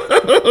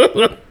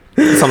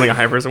 Something a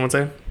high person would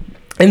say.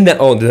 And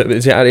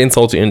to add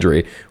insult to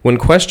injury, when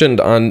questioned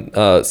on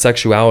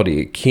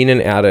sexuality,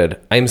 Keenan added,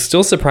 I'm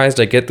still surprised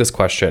I get this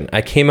question.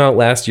 I came out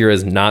last year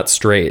as not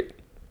straight.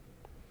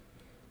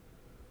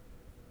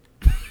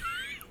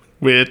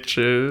 Which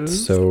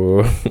is...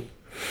 So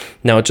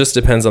now it just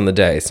depends on the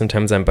day.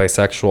 Sometimes I'm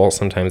bisexual,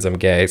 sometimes I'm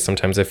gay,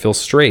 sometimes I feel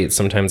straight,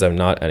 sometimes I'm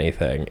not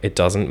anything. It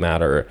doesn't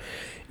matter.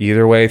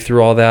 Either way,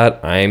 through all that,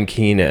 I'm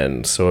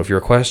Keenan. So if your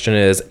question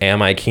is,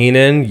 am I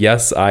Keenan?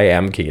 Yes, I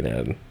am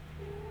Keenan.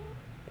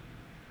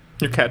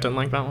 Your cat didn't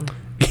like that one.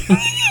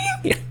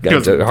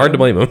 Hard to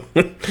blame him.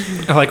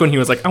 I like when he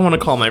was like, I want to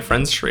call my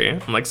friends Tree.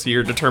 I'm like, so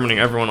you're determining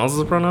everyone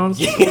else's pronouns?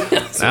 Yeah.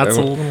 That's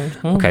a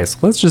little... Okay, so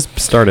let's just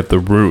start at the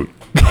root.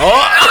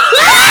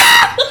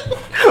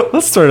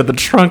 Let's start at the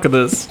trunk of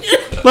this.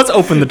 Let's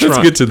open the trunk.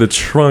 Let's get to the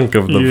trunk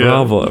of the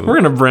problem. We're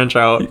going to branch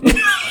out.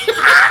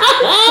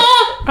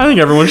 I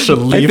think everyone should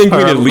leave. I think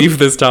we could leave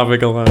this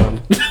topic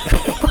alone.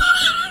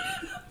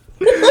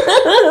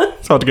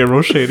 It's about to get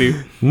real shady.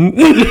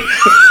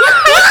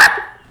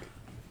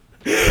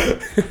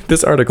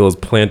 This article has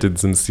planted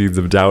some seeds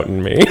of doubt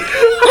in me.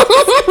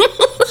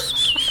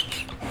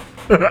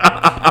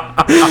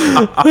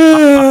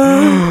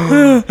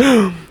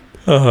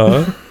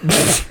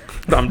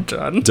 I'm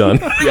done. Done.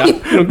 Yeah.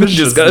 This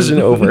discussion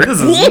over.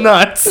 This is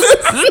nuts.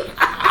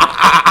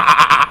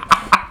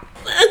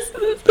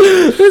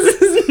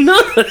 This is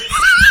nuts.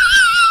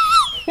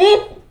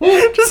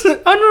 Just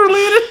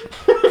unrelated.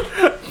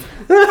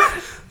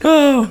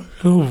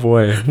 Oh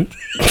boy.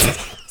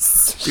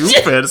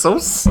 Stupid. So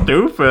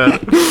stupid.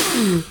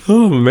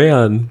 Oh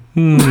man.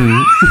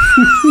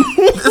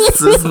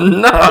 This is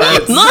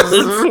nuts.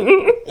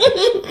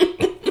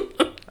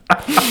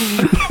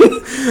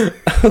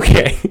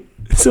 Okay.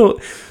 So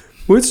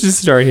let's just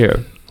start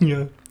here.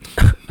 Yeah.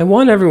 I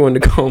want everyone to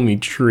call me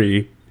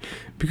Tree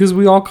because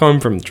we all come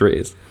from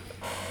trees.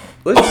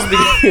 Let's just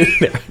begin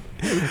there.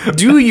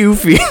 Do you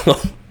feel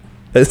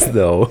as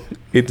though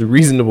it's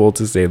reasonable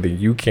to say that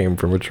you came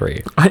from a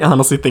tree. I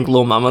honestly think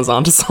Lil Mama's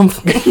onto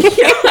something.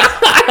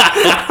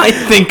 I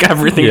think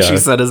everything she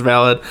said is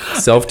valid.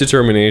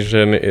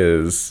 Self-determination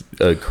is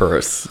a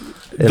curse.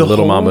 And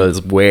Little Mama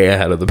is way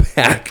ahead of the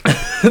pack.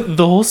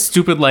 The whole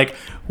stupid, like,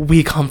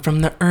 we come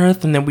from the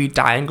earth and then we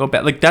die and go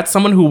back. Like, that's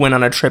someone who went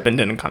on a trip and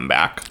didn't come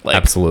back. Like,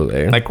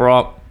 absolutely. Like, grow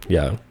up.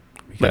 Yeah.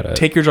 Like,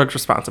 take your drugs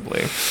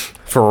responsibly.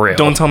 For real.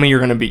 Don't tell me you're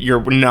going to be...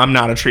 No, I'm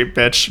not a tree,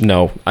 bitch.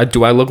 No.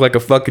 Do I look like a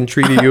fucking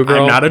tree to you,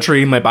 girl? I'm not a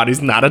tree. My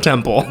body's not a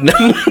temple.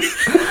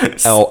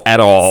 At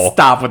all.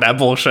 Stop with that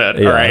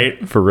bullshit, all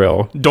right? For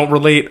real. Don't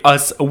relate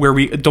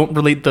don't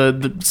relate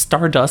the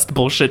stardust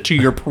bullshit to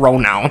your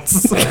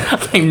pronouns.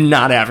 I'm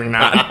not having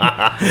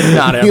that.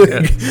 Not having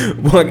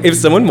it. If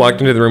someone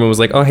walked into the room and was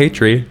like, oh, hey,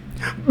 tree.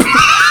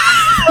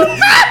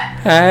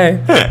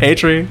 Hey. Hey,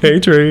 tree. Hey,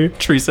 tree.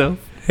 Tree self.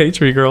 Hey,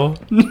 tree girl.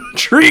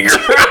 Tree girl.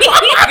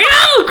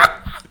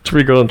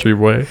 Tree girl and tree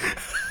boy.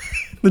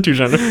 The two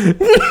genders.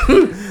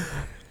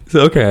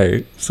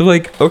 Okay.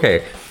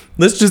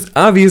 Let's just,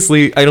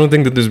 obviously, I don't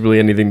think that there's really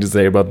anything to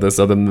say about this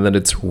other than that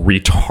it's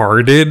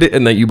retarded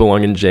and that you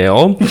belong in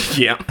jail.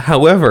 Yeah.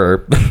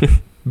 However,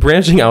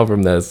 branching out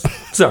from this,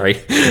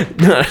 sorry.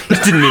 I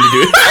didn't mean to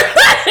do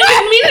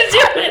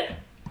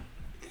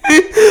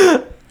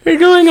it. We're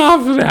going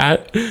off of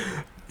that.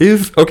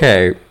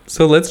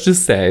 So let's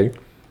just say,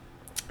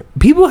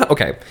 people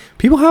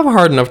have a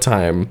hard enough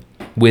time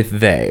with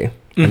they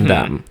and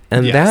them.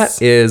 And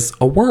that is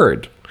a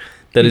word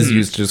that is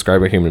used to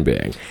describe a human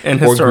being.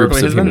 And or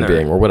groups of human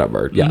being or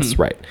whatever. Yes,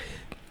 right.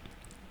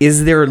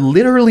 Is there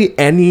literally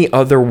any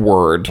other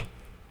word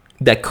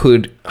that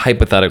could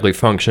hypothetically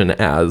function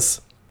as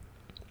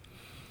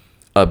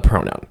a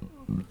pronoun?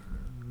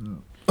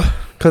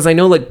 Because I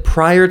know, like,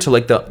 prior to,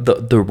 like,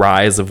 the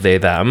rise of they,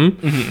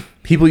 them,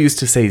 people used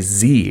to say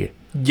Z.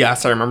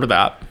 Yes, I remember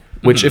that.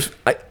 Which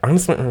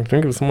honestly, I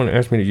think if someone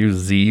asked me to use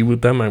Z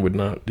with them, I would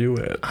not do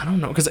it. I don't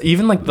know. Because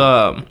even, like,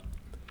 the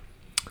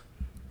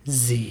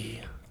Z.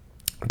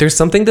 There's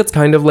something that's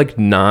kind of, like,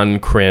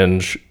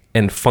 non-cringe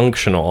and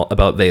functional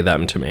about they,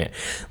 them to me.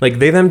 Like,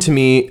 they, them to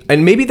me,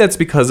 and maybe that's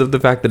because of the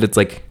fact that it's,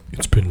 like,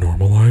 it's been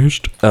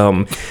normalized.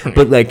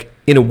 But, like,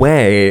 in a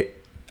way,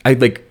 I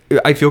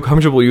feel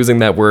comfortable using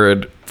that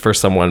word for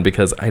someone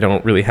because I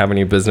don't really have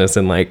any business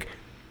in, like,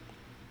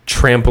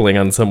 trampling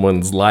on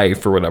someone's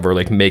life or whatever,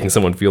 like making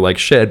someone feel like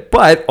shit.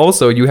 But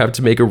also you have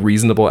to make a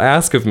reasonable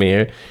ask of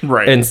me,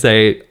 right? And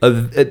say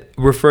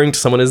referring to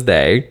someone as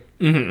they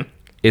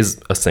is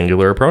a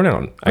singular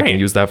pronoun. Right. I can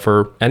use that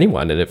for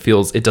anyone, and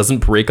it doesn't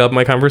break up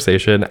my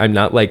conversation. I'm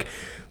not like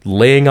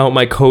laying out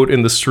my coat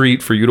in the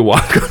street for you to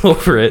walk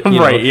over it. Right?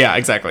 Know? Yeah,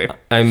 exactly.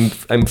 I'm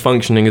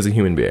functioning as a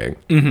human being.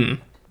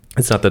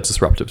 It's not that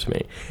disruptive to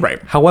me.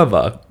 Right.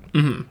 However,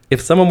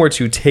 if someone were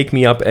to take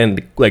me up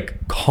and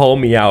like call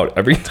me out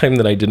every time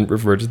that I didn't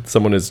refer to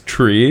someone as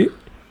tree,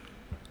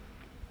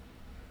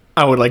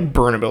 I would like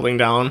burn a building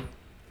down.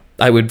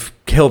 I would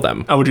kill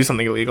them. I would do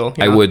something illegal.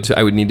 I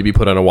would need to be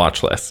put on a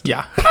watch list.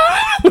 Yeah.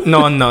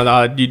 No, I'm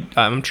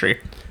a tree.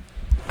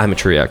 I'm a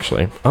tree,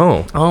 actually.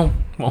 Oh,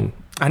 well,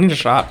 I need a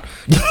shot.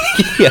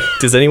 Yeah.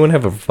 Does anyone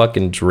have a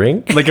fucking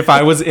drink? Like, if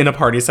I was in a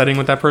party setting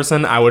with that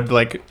person, I would,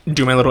 like,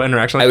 do my little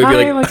interaction. Like, I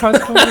would be like, how's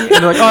it going? And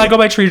they're like, oh, I go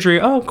by Tree.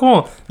 Oh,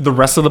 cool. The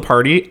rest of the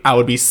party, I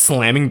would be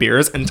slamming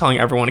beers and telling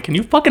everyone, can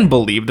you fucking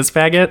believe this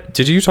faggot?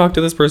 Did you talk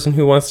to this person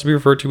who wants to be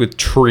referred to with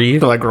Tree?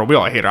 They're like, girl, we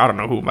all hate her. I don't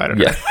know who invited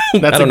her. Yeah.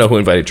 I don't know who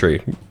invited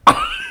Tree.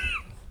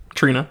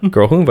 Trina.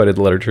 Girl, who invited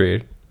the letter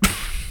Tree?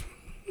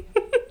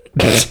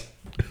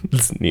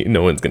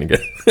 No one's gonna get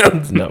it.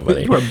 It's not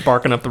funny. You are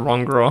barking up the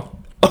wrong girl.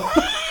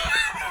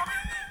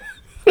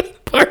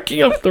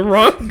 Barking up the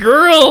wrong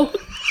girl.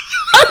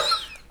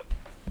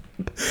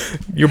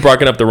 You're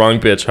barking up the wrong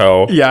bitch,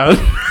 ho. Yeah.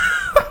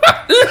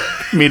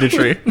 Meet a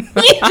tree.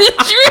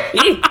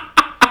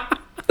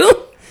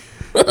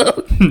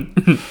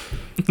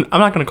 I'm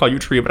not gonna call you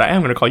tree, but I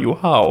am gonna call you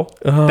ho.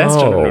 That's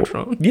gender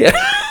neutral. Yeah.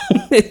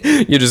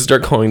 You just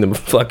start calling them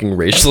fucking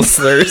racial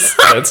slurs.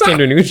 That's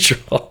gender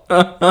neutral.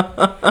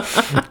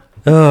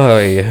 Oh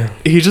yeah.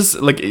 He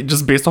just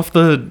based off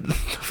the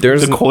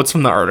quotes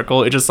from the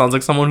article, it just sounds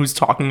like someone who's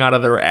talking out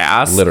of their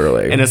ass.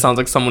 Literally. And it sounds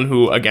like someone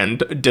who again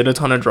did a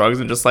ton of drugs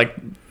and just like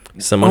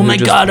someone. Oh my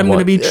god, I'm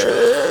gonna be.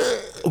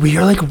 We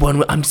are like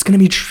one. I'm just gonna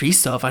be tree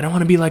stuff. I don't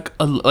want to be like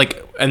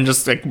and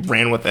just like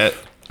ran with it.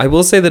 I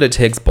will say that it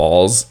takes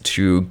balls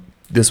to.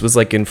 This was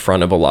like in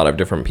front of a lot of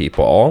different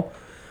people.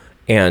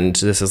 And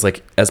this is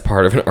like as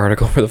part of an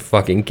article for the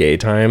fucking Gay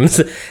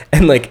Times.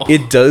 And like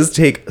it does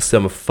take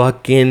some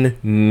fucking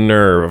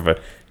nerve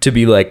to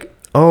be like,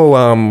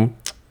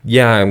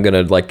 yeah, I'm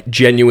gonna like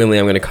genuinely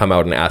I'm gonna come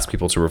out and ask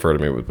people to refer to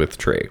me with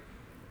Tree.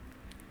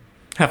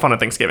 Have fun at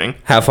Thanksgiving.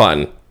 Have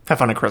fun. Have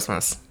fun at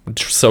Christmas.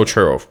 So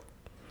true.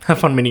 Have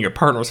fun meeting your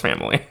partner's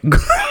family.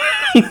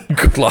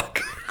 Good luck.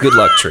 Good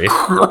luck, Tree.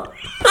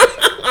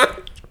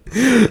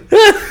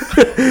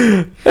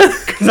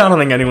 Because I don't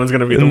think anyone's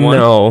gonna be the one.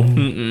 No.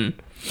 Mm-mm.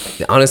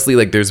 Honestly,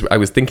 like I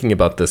was thinking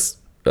about this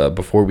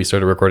before we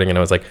started recording, and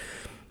I was like,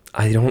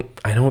 I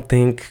don't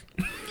think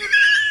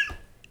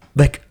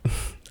like,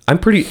 I'm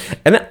pretty,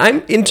 and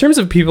I'm, in terms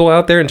of people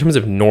out there, in terms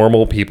of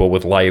normal people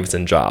with lives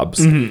and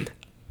jobs,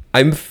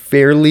 I'm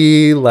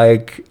fairly,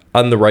 like,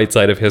 on the right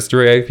side of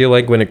history, I feel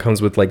like, when it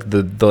comes with, like,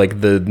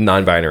 the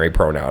non-binary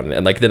pronoun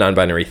and, like, the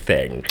non-binary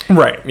thing.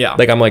 Right, yeah.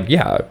 Like, I'm like,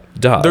 yeah,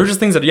 duh. There's just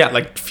things that, yeah,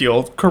 like,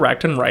 feel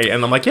correct and right,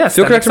 and I'm like, yes,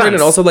 feel correct and right,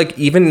 and also, like,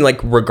 even, like,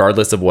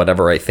 regardless of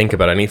whatever I think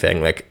about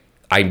anything, like,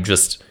 I'm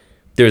just...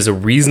 There's a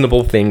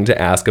reasonable thing to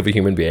ask of a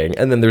human being,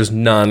 and then there's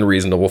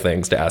non-reasonable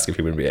things to ask of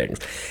human beings.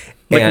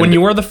 Like, when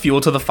you are the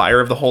fuel to the fire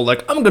of the whole,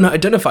 like, I'm going to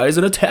identify as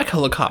an attack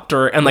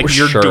helicopter, and, like,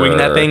 you're doing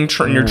that thing,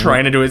 and you're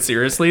trying to do it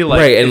seriously. Like,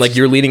 right, and, like,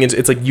 you're leading into...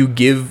 It's like you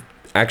give...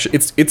 Actually,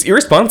 it's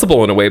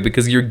irresponsible in a way,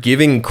 because you're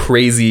giving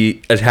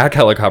crazy attack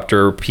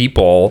helicopter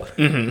people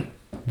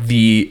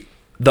the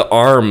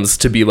arms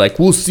to be like,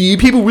 well, see,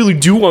 people really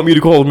do want me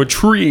to call them a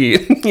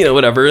tree. You know,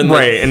 whatever. And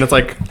right, and it's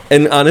like...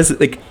 And honestly,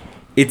 like...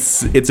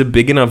 It's a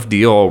big enough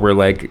deal where,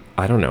 like,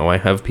 I don't know, I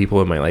have people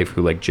in my life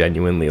who, like,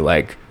 genuinely,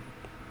 like,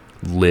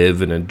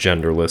 live in a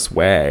genderless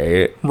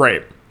way.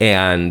 Right.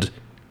 And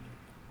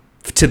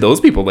to those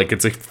people, like,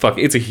 it's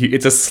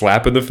a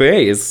slap in the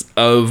face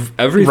of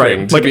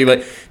everything.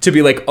 Right. To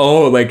be like,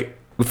 oh, like,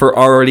 for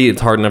already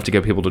it's hard enough to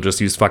get people to just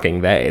use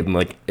fucking they, and,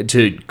 like,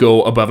 to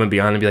go above and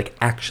beyond and be like,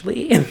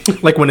 actually.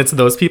 Like, when it's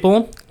those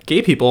people,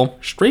 gay people,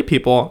 straight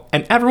people,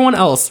 and everyone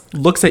else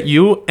looks at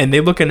you and they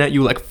looking at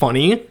you like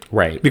funny,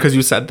 right, because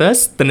you said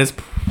this, then it's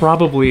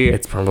probably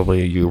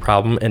a you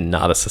problem and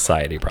not a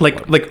society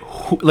problem.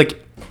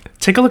 Like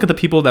take a look at the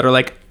people that are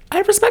like,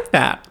 I respect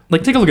that.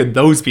 Like, take a look at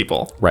those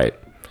people. Right.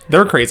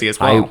 They're crazy as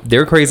well.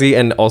 They're crazy,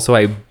 and also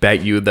I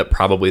bet you that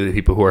probably the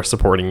people who are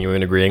supporting you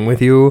and agreeing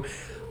with you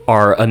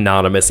are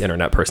anonymous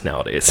internet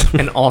personalities.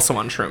 And also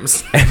on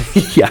shrooms.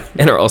 Yeah,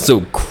 and are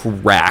also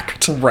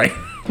cracked. Right.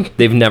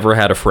 They've never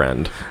had a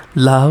friend.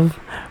 Love,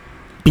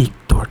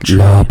 Victor.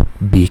 Love,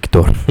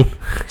 Victor.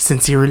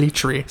 Sincerely,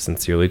 Tree.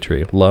 Sincerely,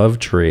 Tree. Love,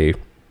 Tree.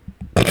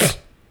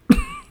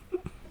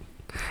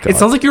 It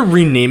sounds like you're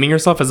renaming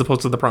yourself as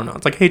opposed to the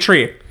pronouns. Like, hey,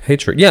 Tree. Hey,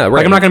 Tree. Yeah, right.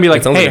 Like, I'm not going to be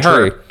like, hey,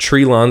 her.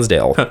 Tree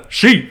Lonsdale.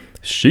 She.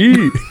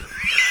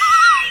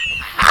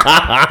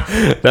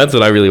 That's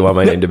what I really want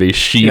my name to be.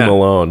 She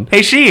Malone.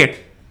 Hey, she.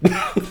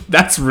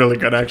 That's really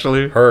good,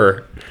 actually.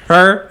 Her.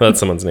 That's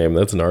someone's name.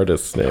 That's an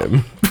artist's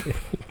name.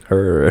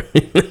 Her.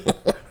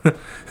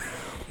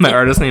 My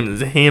artist name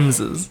is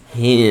Hamses.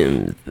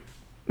 Hims.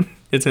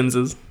 It's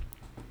Himses.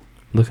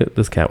 Look at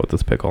this cat with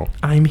this pickle.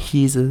 I'm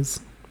Heeses.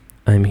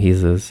 I'm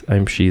Heeses.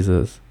 I'm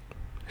Sheeses.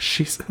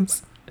 She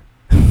says.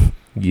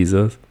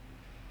 Yeezus.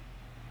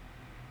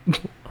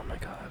 Oh my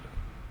god.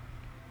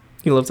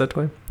 He loves that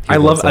toy. I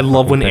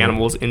love when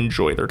animals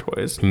enjoy their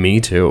toys. Me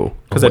too.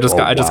 Because I just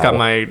got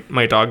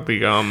my dog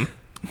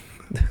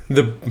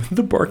the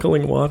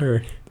barkling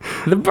water.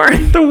 The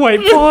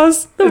white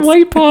paws. The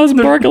white paws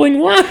barkling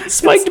water.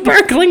 Spiked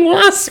barkling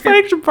water.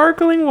 Spiked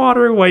barkling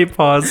water white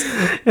paws.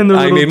 And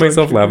I made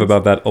myself laugh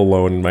about that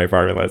alone in my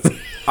formulas.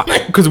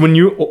 Because when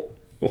you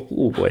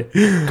oh boy.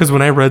 Because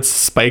when I read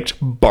spiked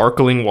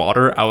barkling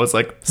water, I was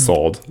like,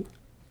 sold.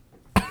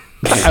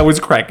 I was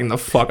cracking the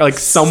fuck. Like,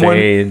 someone,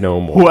 say no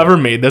more. Whoever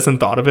made this and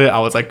thought of it, I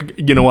was like,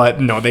 you know what?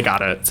 No, they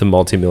got it. It's a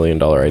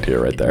multi-million-dollar idea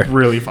right there. It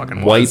really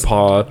fucking white was.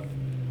 Paw,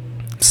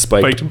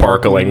 spiked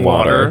barkling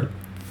water.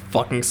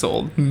 Fucking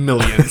sold.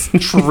 Millions.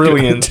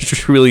 Trillions.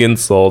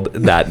 Trillions sold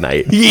that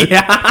night.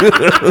 Yeah.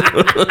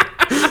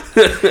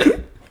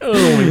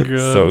 Oh my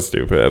god. So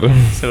stupid.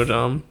 So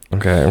dumb.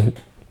 Okay.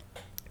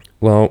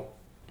 Well,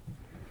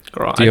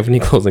 girl, do you have any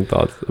closing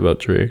thoughts about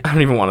Tree? I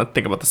don't even want to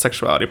think about the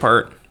sexuality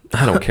part.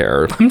 I don't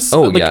care. I'm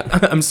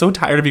so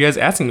tired of you guys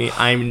asking me.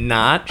 I'm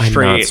not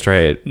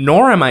straight.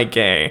 Nor am I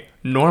gay.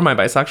 Nor am I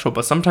bisexual.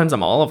 But sometimes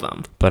I'm all of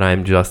them. But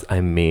I'm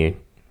me.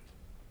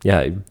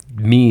 Yeah,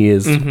 me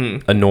is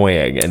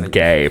annoying and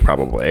gay,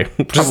 probably.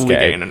 Just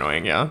gay and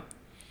annoying, yeah.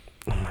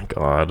 Oh my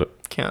god.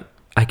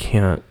 I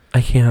can't. I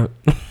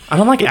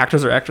don't like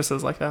actors or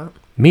actresses like that.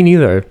 Me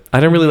neither. I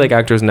don't really like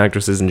actors and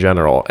actresses in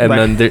general. And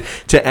then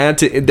to add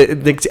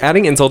to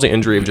adding insult to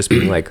injury of just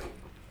being like,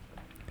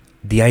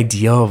 the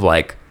idea of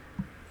like,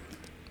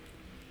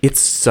 it's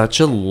such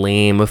a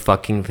lame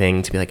fucking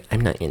thing to be like, I'm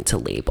not into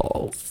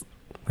labels.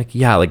 Like,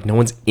 yeah, like no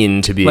one's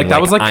into being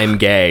like I'm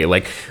gay.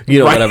 Like, you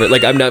know, whatever.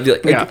 Like, I'm not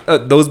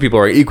those people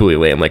are equally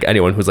lame. Like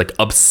anyone who's like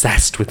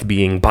obsessed with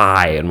being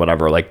bi and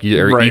whatever, like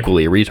you're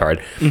equally a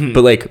retard. Mm-hmm.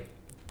 But like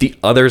the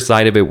other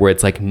side of it where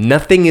it's like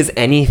nothing is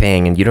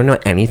anything and you don't know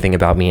anything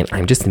about me and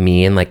I'm just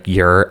me and like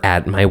you're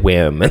at my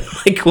whim and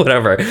like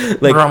whatever.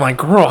 Like, I'm like,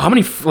 girl, how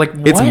many like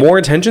what? It's more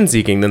attention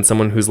seeking than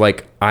someone who's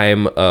like,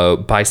 I'm a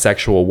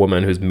bisexual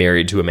woman who's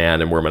married to a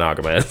man and we're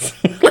monogamous.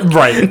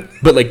 Right.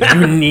 But like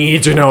you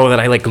need to know that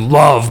I like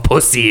love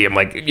pussy. I'm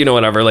like, you know,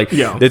 whatever. Like,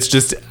 yeah. It's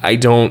just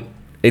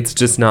it's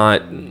just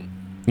not,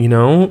 you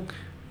know.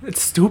 It's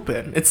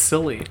stupid. It's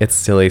silly. It's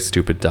silly,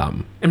 stupid,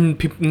 dumb. And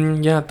people,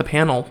 the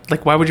panel.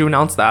 Like, why would you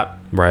announce that?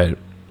 Right.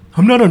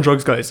 I'm not on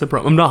drugs, guys.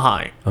 I'm not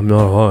high. I'm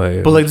not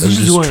high. But like, this is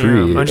just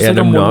who I am. And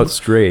I'm not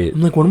straight.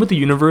 I'm like one with the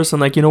universe,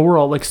 and like, you know, we're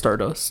all like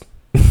stardust.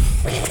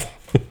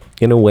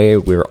 In a way,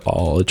 we're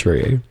all a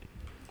tree.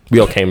 We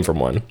all came from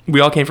one.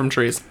 We all came from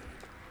trees.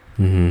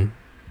 Mm-hmm.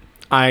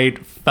 I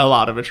fell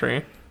out of a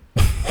tree.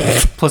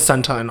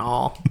 Placenta and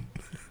all.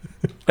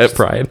 At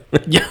Pride.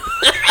 Yeah.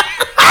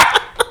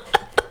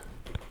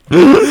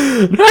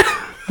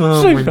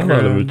 Oh my God.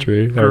 Out of a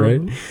tree. All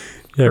right.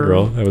 Yeah,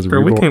 girl. I was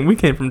reborn. We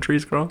came from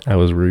trees, girl. I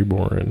was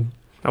reborn.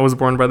 I was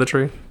born by the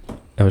tree.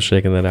 I was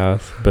shaking that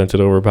ass, bent it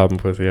over, popping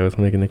pussy. I was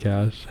making the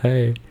cash.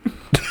 Hey.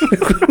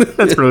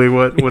 That's really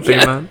what they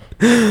meant.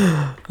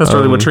 That's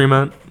really what tree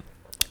meant.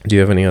 Do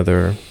you have any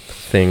other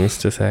things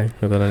to say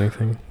about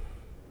anything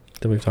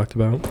that we've talked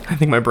about? I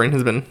think my brain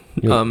has been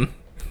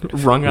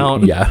wrung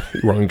out. Yeah,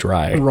 wrung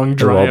dry. Wrung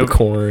dry. Of all the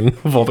corn.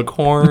 Of all the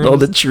corn. All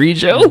the tree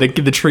jokes.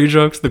 The tree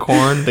jokes, the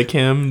corn, the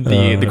Kim,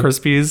 the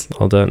Krispies.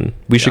 All done.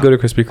 We should go to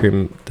Krispy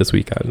Kreme this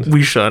weekend.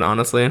 We should,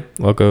 honestly.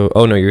 I'll go.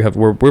 Oh no,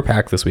 we're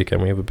packed this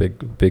weekend. We have a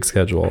big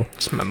schedule.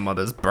 It's my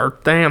mother's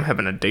birthday. I'm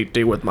having a date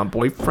day with my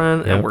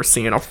boyfend, and we're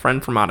seeing a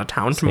friend from out of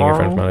town tomorrow. A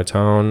friend from out of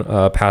town.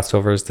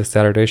 Passover is this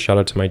Saturday. Shout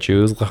out to my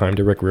Jews, L'chaim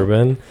to Rick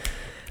Rubin.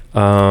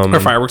 Are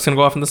fireworks gonna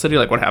go off in the city?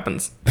 Like, what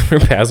happens?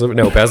 Passover?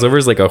 No, Passover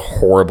is like a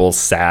horrible,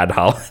 sad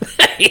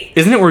holiday.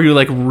 Isn't it where you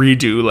like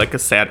redo like a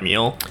sad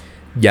meal?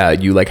 Yeah,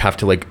 you like have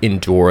to like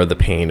endure the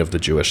pain of the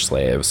Jewish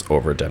slaves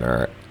over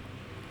dinner.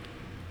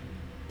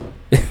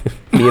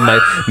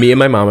 me and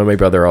my mom and my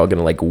brother are all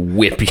gonna like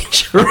whip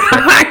each other.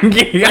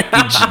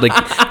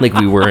 like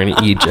we were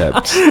in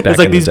Egypt. It's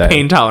like these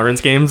pain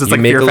tolerance games. It's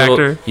like Fear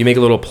Factor. You make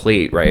a little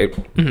plate, right?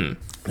 Mm-hmm.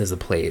 There's a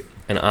plate.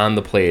 And on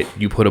the plate,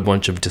 you put a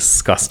bunch of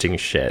disgusting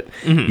shit.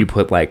 Mm-hmm. You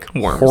put like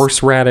worms,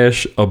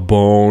 horseradish, a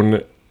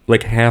bone,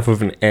 like half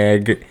of an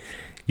egg.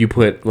 You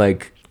put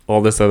like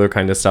all this other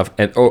kind of stuff,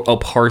 and a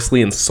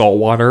parsley and salt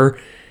water.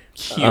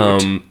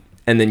 Cute.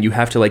 And then you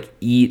have to like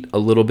eat a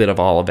little bit of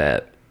all of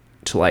it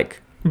to like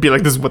be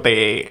like, this is what they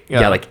ate.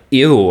 Yeah, like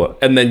ew.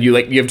 And then you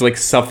have to like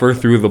suffer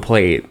through the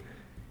plate,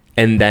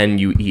 and then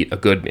you eat a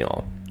good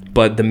meal.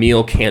 But the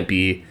meal can't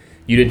be.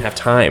 You didn't have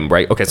time,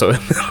 right? Okay, so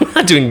I'm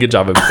not doing a good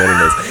job of explaining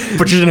this.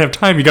 But you didn't have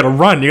time. You gotta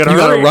run. You gotta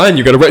run.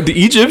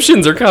 The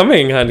Egyptians are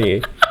coming,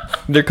 honey.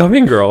 They're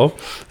coming, girl.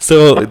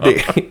 So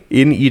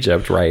in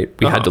Egypt, right?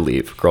 We had to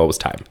leave. Girl, it was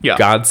time. Yeah.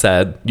 God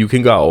said, you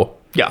can go.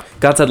 Yeah.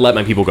 God said, let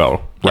my people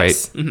go, right?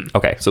 Yes. Mm-hmm.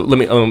 Okay, so let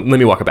me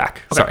walk it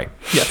back. Okay. Sorry.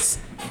 Yes.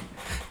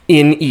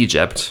 In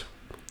Egypt,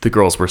 the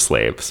girls were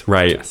slaves,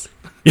 right? Yes.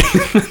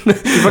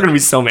 People are gonna be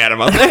so mad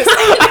about this.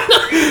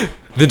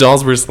 The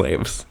dolls were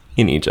slaves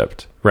in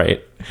Egypt,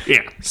 right?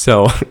 Yeah.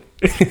 So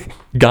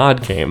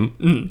God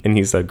came and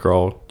he said,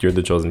 girl, you're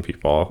the chosen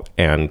people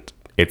and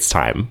it's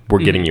time. We're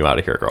getting you out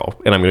of here, girl.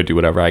 And I'm going to do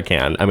whatever I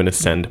can. I'm going to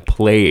send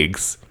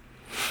plagues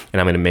and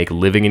I'm going to make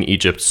living in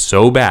Egypt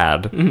so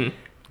bad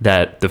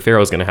that the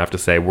Pharaoh's going to have to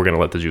say, we're going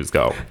to let the Jews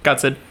go. God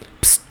said,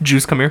 psst,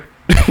 Jews, come here.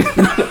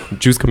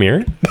 Jews, come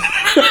here?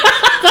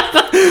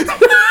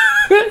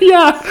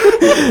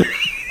 Yeah.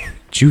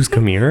 Jews,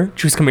 come here?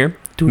 Jews, come here.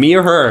 Me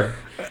or her?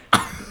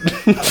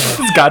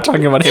 It's God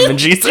talking about him and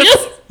Jesus.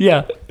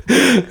 Yeah.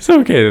 So,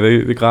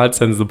 okay, the God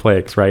sends the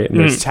plagues, right? And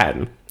there's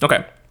 10.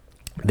 Okay.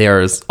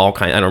 There's all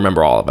kinds. I don't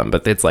remember all of them,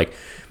 but it's like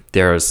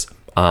there's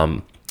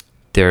frogs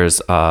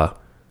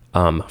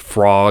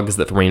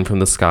that rain from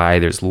the sky.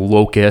 There's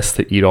locusts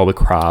that eat all the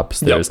crops.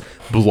 There's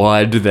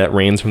blood that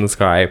rains from the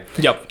sky.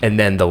 Yep. And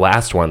then the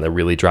last one that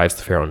really drives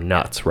the Pharaoh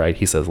nuts, right?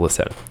 He says,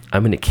 listen,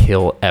 I'm going to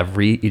kill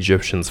every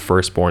Egyptian's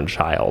firstborn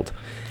child.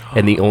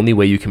 And the only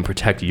way you can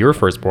protect your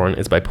firstborn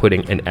is by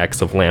putting an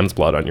X of lamb's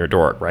blood on your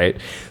door, right?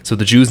 So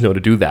the Jews know to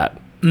do that.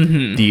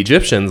 Mm-hmm. The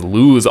Egyptians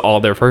lose all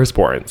their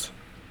firstborns.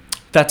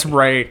 That's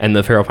right. And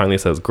the Pharaoh finally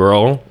says,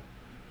 girl,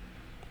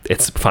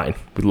 it's fine.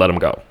 We let them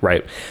go,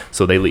 right?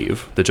 So they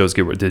leave. The Jews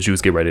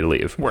get ready to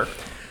leave. Work.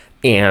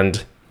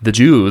 And the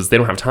Jews, they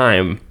don't have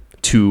time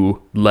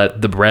to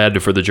let the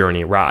bread for the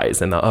journey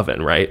rise in the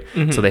oven, right?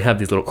 Mm-hmm. So they have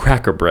these little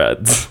cracker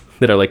breads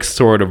that are like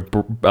sort of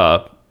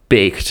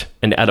baked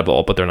and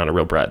edible, but they're not a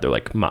real bread. They're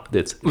like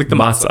it's like the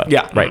masa.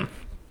 Yeah, right.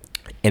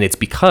 And it's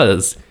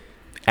because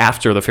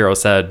after the Pharaoh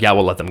said, yeah,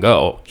 we'll let them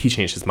go, he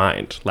changed his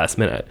mind last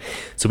minute.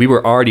 So we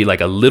were already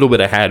like a little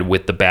bit ahead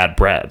with the bad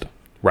bread,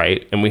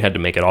 right? And we had to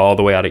make it all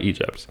the way out of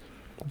Egypt.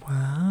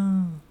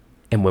 Wow.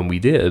 And when we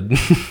did,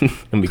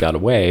 and we got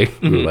away,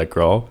 we were like,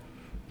 girl,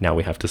 now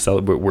we have to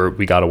celebrate.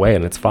 We got away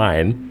and it's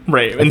fine.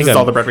 Right. And this is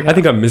all the bread we have. I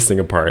think I'm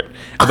missing a part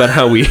about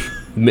how we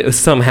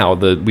somehow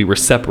we were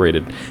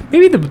separated.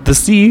 Maybe the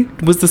sea,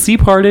 was the sea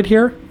parted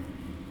here?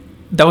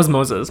 That was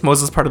Moses.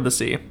 Moses parted the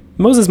sea.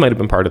 Moses might have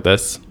been part of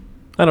this.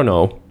 I don't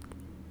know.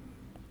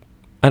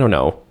 To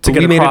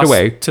get across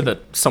to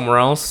somewhere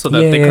else so that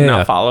they could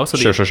not follow. So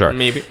sure.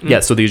 Maybe.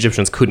 Yeah, so the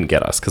Egyptians couldn't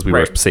get us because we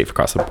were safe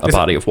across a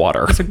body of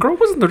water. I said, girl,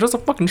 wasn't there just a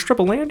fucking strip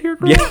of land here,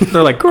 girl? Yeah.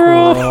 They're like,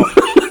 girl.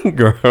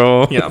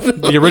 Girl. Yeah.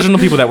 The original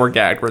people that were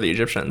gagged were the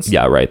Egyptians.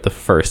 Yeah, right. The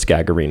first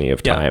Gagarini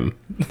of time.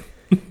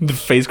 The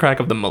face crack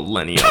of the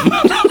millennium.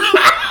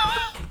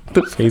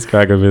 The face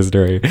crack of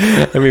history.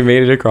 And we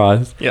made it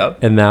across. Yeah.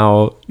 And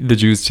now the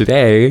Jews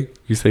today,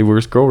 you say, we're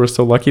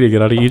so lucky to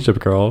get out of Egypt,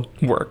 girl.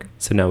 Work.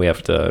 So now we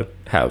have to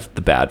have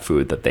the bad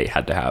food that they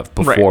had to have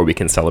before we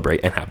can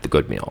celebrate and have the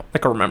good meal.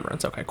 Like a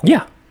remembrance. Okay, cool.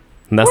 Yeah.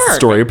 And that's the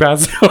story of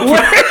Passover.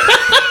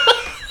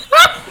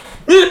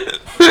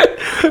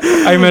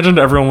 I imagined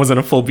everyone was in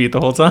a full beat the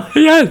whole time.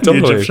 Yeah, The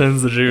totally.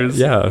 Egyptians, the Jews.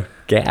 Yeah,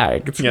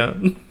 gagged. Yeah.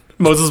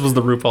 Moses was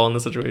the RuPaul in the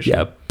situation.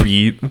 Yeah,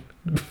 beat.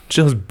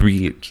 Just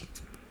beat.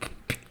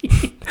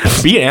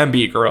 Beat and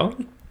beat, girl.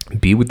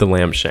 Be with the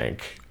lamb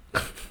shank.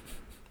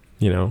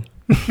 You know?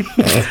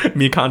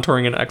 Me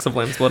contouring an X of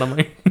lamb split on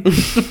my...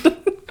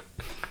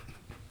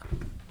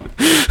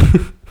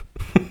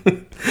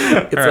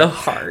 It's a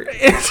heart.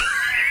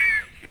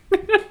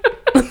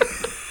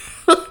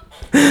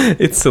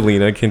 It's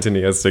Selena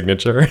Quintanilla's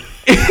signature.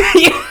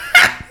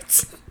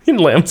 In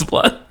lamb's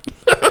blood.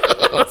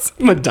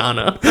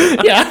 Madonna.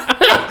 Yeah.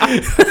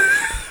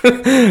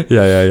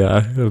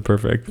 Yeah.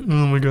 Perfect. Oh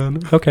my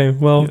god. Okay,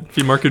 well. If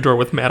you mark your door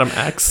with Madam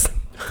X.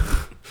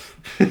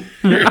 And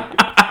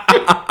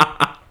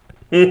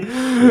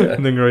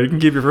then girl, you can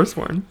keep your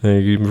firstborn. You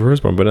can keep your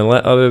firstborn, but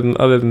other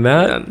than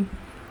that, And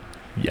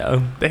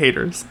yeah. the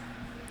haters.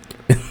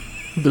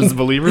 There's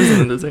believers and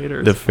then there's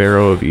haters. The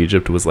Pharaoh of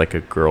Egypt was like a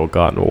girl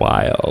gone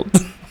wild.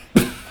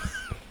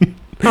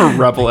 A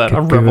rebel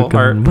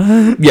heart.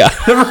 Yeah.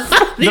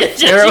 The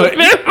Pharaoh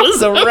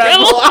was a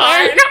rebel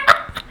heart.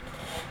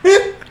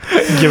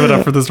 Give it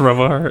up for this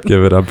rebel heart.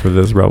 Give it up for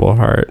this rebel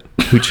heart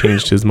who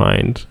changed his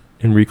mind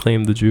and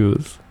reclaimed the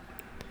Jews.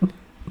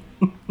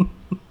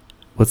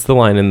 What's the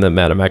line in the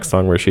Madam X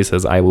song where she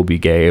says, "I will be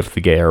gay if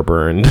the gay are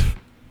burned"?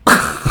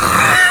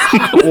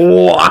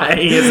 Why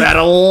is that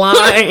a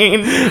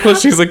line? Well,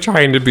 she's like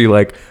trying to be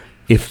like,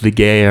 if the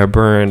gay are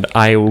burned,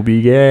 I will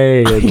be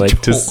gay, and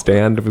like to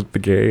stand with the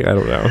gay. I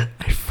don't know.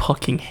 I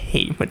fucking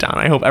hate Madonna.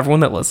 I hope everyone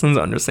that listens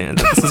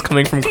understands that this is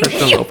coming from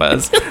Christian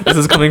Lopez. This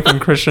is coming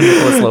from Christian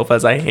Nicholas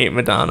Lopez. I hate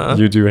Madonna.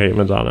 You do hate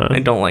Madonna. I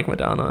don't like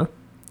Madonna.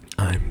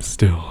 I'm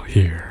still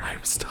here.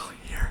 I'm still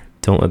here.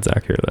 Don't let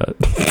Zach hear that.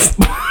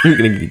 You're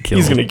gonna get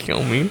killed. He's gonna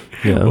kill me.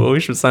 Yeah. Well, we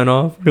should sign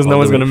off because no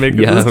one's gonna make it.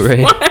 Yeah,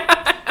 right.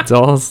 It's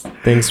all.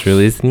 Thanks for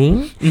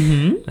listening.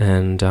 Mm-hmm.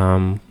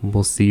 And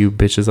we'll see you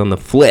bitches on the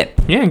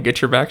flip. Yeah,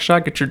 get your back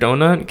shot. Get your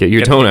donut. Get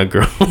your donut,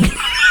 girl.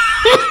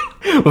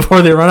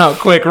 Before they run out,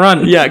 quick,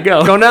 run. Yeah,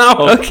 go. Go now.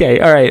 Okay,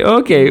 all right.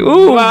 Okay.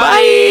 Ooh,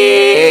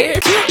 bye.